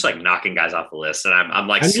 You're just like knocking guys off the list, and I'm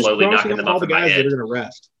like slowly knocking them off the guys that are going to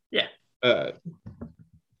rest. Yeah.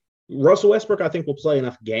 Russell Westbrook, I think, will play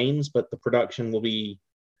enough games, but the production will be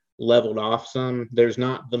leveled off some. There's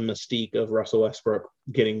not the mystique of Russell Westbrook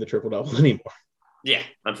getting the triple-double anymore. Yeah,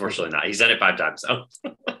 unfortunately not. He's done it 5 times. So.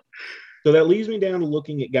 So that leaves me down to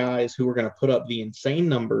looking at guys who are going to put up the insane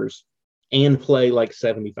numbers and play like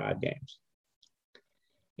 75 games.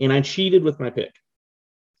 And I cheated with my pick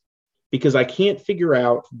because I can't figure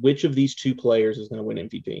out which of these two players is going to win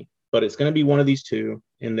MVP. But it's going to be one of these two,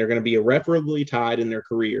 and they're going to be irreparably tied in their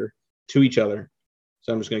career to each other.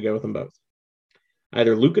 So I'm just going to go with them both.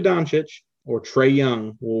 Either Luka Doncic or Trae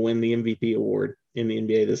Young will win the MVP award in the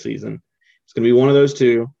NBA this season. It's going to be one of those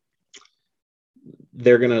two.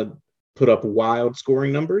 They're going to put up wild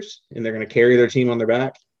scoring numbers, and they're going to carry their team on their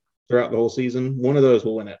back throughout the whole season. One of those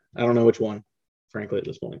will win it. I don't know which one, frankly, at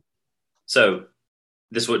this point. So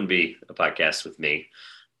this wouldn't be a podcast with me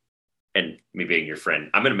and me being your friend.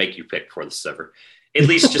 I'm going to make you pick before this is over. At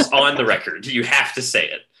least just on the record. You have to say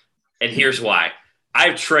it. And here's why. I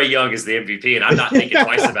have Trae Young as the MVP, and I'm not thinking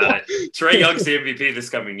twice about it. Trae Young's the MVP this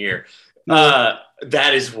coming year.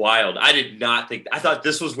 That is wild. I did not think – I thought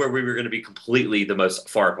this was where we were going to be completely the most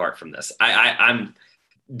far apart from this. I'm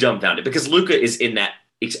dumbfounded because Luka is in that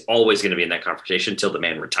 – it's always going to be in that conversation until the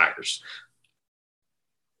man retires.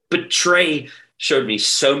 But Trae showed me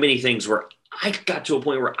so many things where I got to a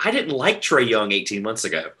point where I didn't like Trae Young 18 months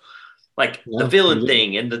ago. Like the villain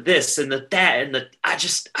thing and the this and the that and the I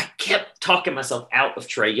kept talking myself out of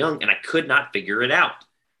Trae Young and I could not figure it out.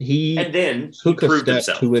 And then took a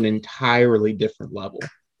step to an entirely different level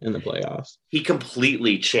in the playoffs. He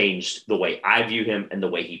completely changed the way I view him and the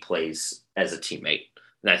way he plays as a teammate.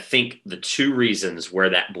 And I think the two reasons where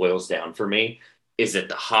that boils down for me is that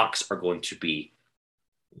the Hawks are going to be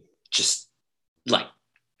just like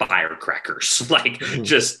firecrackers, like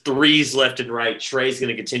just threes left and right. Trae's going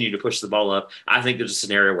to continue to push the ball up. I think there's a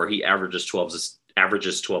scenario where he averages 12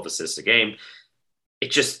 assists a game.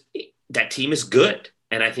 That team is good.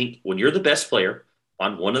 And I think when you're the best player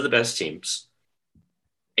on one of the best teams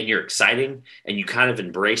and you're exciting and you kind of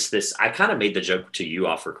embrace this, I kind of made the joke to you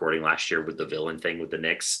off recording last year with the villain thing with the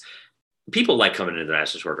Knicks. People like coming into the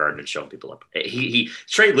Madison Square Garden and showing people up.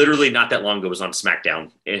 Trae literally not that long ago was on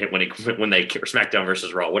SmackDown when they SmackDown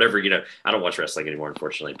versus Raw, whatever, I don't watch wrestling anymore,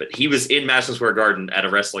 unfortunately, but he was in Madison Square Garden at a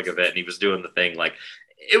wrestling event and he was doing the thing. Like,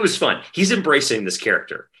 it was fun. He's embracing this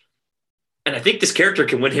character. And I think this character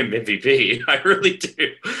can win him MVP. I really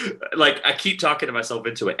do. Like, I keep talking to myself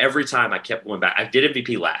into it. Every time I kept going back. I did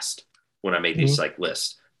MVP last when I made these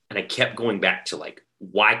lists. And I kept going back to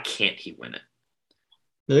why can't he win it?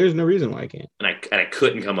 There's no reason why I can't. And I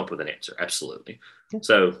couldn't come up with an answer. Absolutely. Yeah.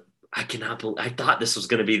 So I cannot believe, I thought this was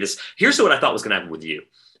going to be this. Here's what I thought was going to happen with you.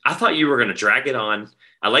 I thought you were going to drag it on.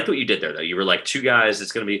 I liked what you did there, though. You were like, two guys.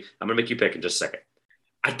 I'm going to make you pick in just a second.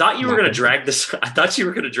 I thought you were going to drag this. I thought you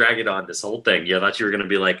were going to drag it on this whole thing. Yeah, I thought you were going to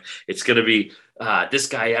be like, it's going to be this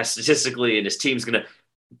guy statistically and his team's going to,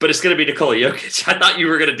 but it's going to be Nikola Jokic. I thought you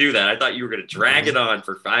were going to do that. I thought you were going to drag it on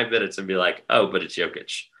for 5 minutes and be like, oh, but it's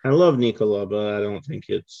Jokic. I love Nikola, but I don't think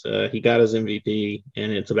it's he got his MVP,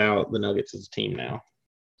 and it's about the Nuggets' team now.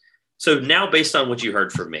 So now, based on what you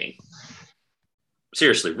heard from me,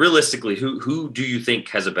 seriously, realistically, who do you think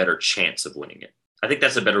has a better chance of winning it? I think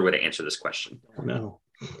that's a better way to answer this question. No.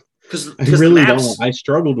 Because I really don't. I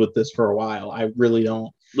struggled with this for a while. I really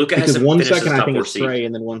don't. Luka because has 1 second I think it's Trae,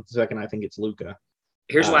 and then 1 second I think it's Luka.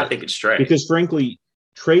 Here's why I think it's Trae. Because frankly,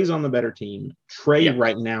 Trae's on the better team. Trae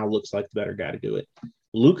right now looks like the better guy to do it.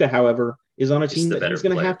 Luka, however, is on a team that he's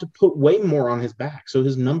going to have to put way more on his back, so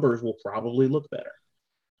his numbers will probably look better.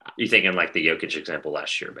 You thinking like the Jokic example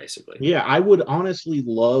last year, basically? Yeah, I would honestly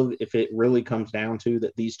love if it really comes down to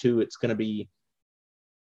that these two, it's going to be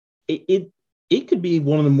it could be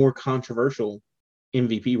one of the more controversial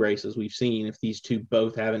MVP races we've seen if these two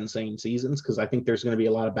both have insane seasons, because I think there's going to be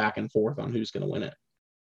a lot of back and forth on who's going to win it.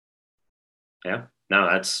 Yeah, no,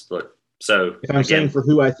 that's look. So if I'm saying for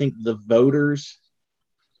who I think the voters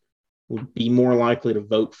would be more likely to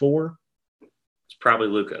vote for, it's probably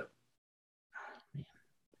Luka.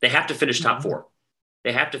 They have to finish top 4.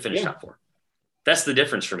 They have to finish top 4. That's the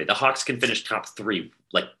difference for me. The Hawks can finish top 3,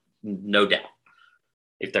 like no doubt,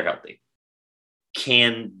 if they're healthy.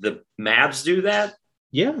 Can the Mavs do that?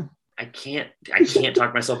 Yeah. I can't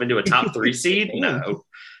talk myself into a top 3 seed.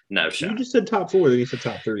 No shot. You just said top 4, then you said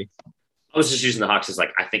top 3. I was just using the Hawks as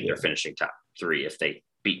like, I think they're finishing top 3 if they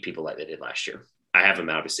beat people like they did last year. I have them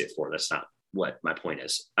obviously at 4. That's not what my point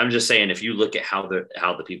is. I'm just saying, if you look at how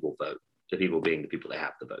the people vote, the people being the people that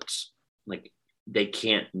have the votes, like they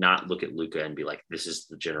can't not look at Luka and be like, this is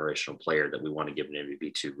the generational player that we want to give an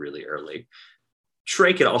MVP to really early.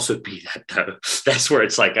 Trae could also be that though. That's where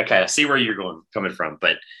it's like, okay, I see where you're coming from,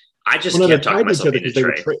 but I just can't talk myself into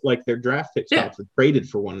Trae. Like their draft pick spots were traded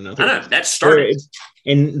for one another. I know that started,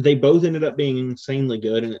 and they both ended up being insanely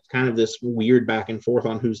good. And it's kind of this weird back and forth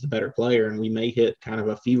on who's the better player. And we may hit kind of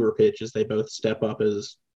a fever pitch as they both step up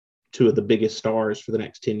as two of the biggest stars for the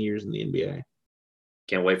next 10 years in the NBA.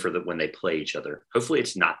 Can't wait for when they play each other. Hopefully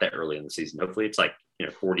it's not that early in the season. Hopefully it's like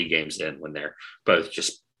 40 games in when they're both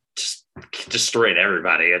just destroying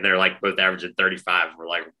everybody and they're like both averaging 35. We're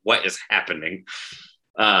like, what is happening?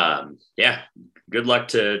 Yeah, good luck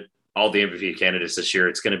to all the MVP candidates this year.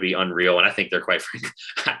 It's going to be unreal, and I think they're quite frankly,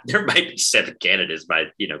 there might be 7 candidates by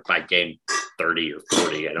game 30 or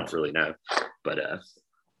 40. I don't really know, but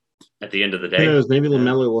at the end of the day, who knows? Maybe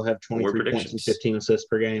LaMelo will have 23 points and 15 assists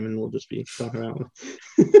per game, and we'll just be talking about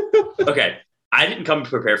it. Okay, I didn't come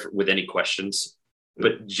prepared with any questions,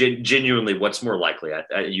 but genuinely, what's more likely?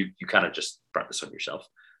 You kind of just brought this on yourself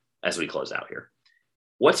as we close out here.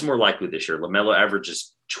 What's more likely this year? LaMelo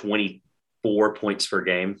averages 24 points per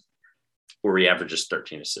game, or he averages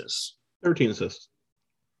 13 assists? 13 assists.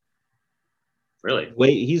 Really?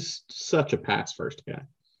 Wait, he's such a pass first guy.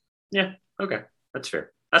 Yeah. Okay. That's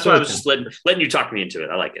fair. That's why I was just letting you talk me into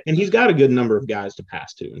it. I like it. And he's got a good number of guys to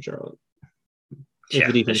pass to in Charlotte.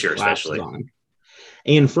 Yeah, this year especially. On him.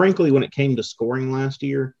 And frankly, when it came to scoring last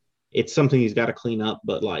year, it's something he's got to clean up.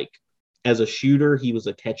 But like as a shooter, he was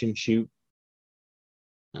a catch and shoot.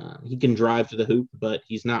 He can drive to the hoop, but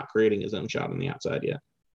he's not creating his own shot on the outside yet.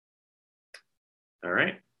 All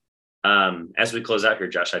right. As we close out here,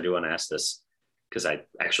 Josh, I do want to ask this because I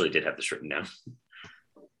actually did have this written down.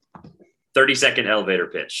 30-second elevator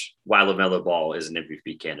pitch. Why LaMelo Ball is an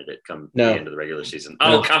MVP candidate come the end of the regular season.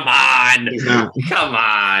 Oh, come on. He's not. Come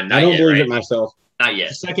on. I don't believe it myself. Not yet.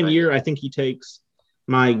 The second year, I think he takes –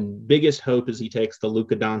 my biggest hope is he takes the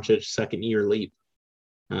Luka Doncic second-year leap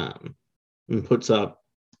and puts up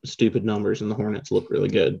stupid numbers, and the Hornets look really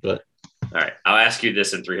good. But all right, I'll ask you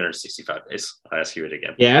this in 365 days. I'll ask you it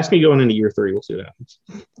again. Yeah, ask me going into year 3. We'll see what happens.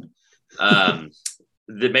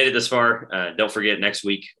 That made it this far. Don't forget, next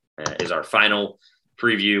week is our final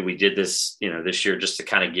preview. We did this, this year just to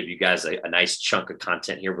kind of give you guys a nice chunk of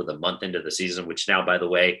content here with a month into the season, which now, by the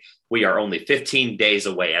way, we are only 15 days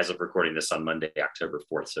away as of recording this on Monday, October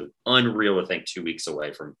 4th. So unreal to think 2 weeks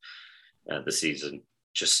away from the season.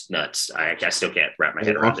 Just nuts. I still can't wrap my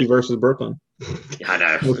head around Milwaukee versus Brooklyn. Yeah, I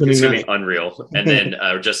know. It's going to be unreal. And then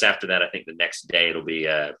just after that, I think the next day it'll be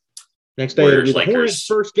Warriors Lakers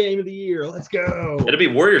first game of the year. Let's go. It'll be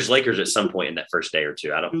Warriors Lakers at some point in that first day or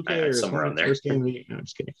two. Who cares? Somewhere on there. First game of the year. No, I'm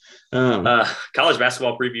just kidding. College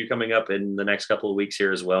basketball preview coming up in the next couple of weeks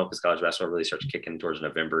here as well, because college basketball really starts kicking towards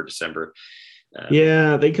November, December.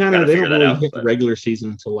 They don't really hit the regular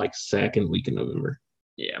season until like second week in November.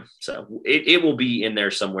 Yeah, so it will be in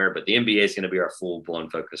there somewhere, but the NBA is going to be our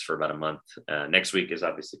full-blown focus for about a month. Next week is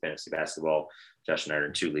obviously fantasy basketball. Josh and I are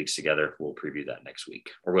in 2 leagues together. We'll preview that next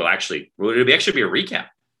week, or it'll actually be a recap.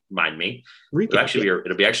 Mind me, it'll actually be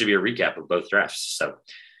a recap of both drafts. So,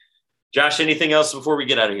 Josh, anything else before we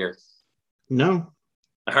get out of here? No.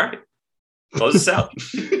 All right, close us out.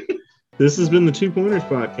 This has been the 2 Pointers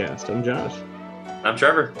Podcast. I'm Josh. I'm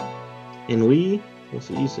Trevor, and we will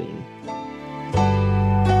see you soon.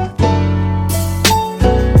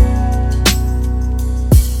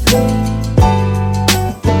 Thank you.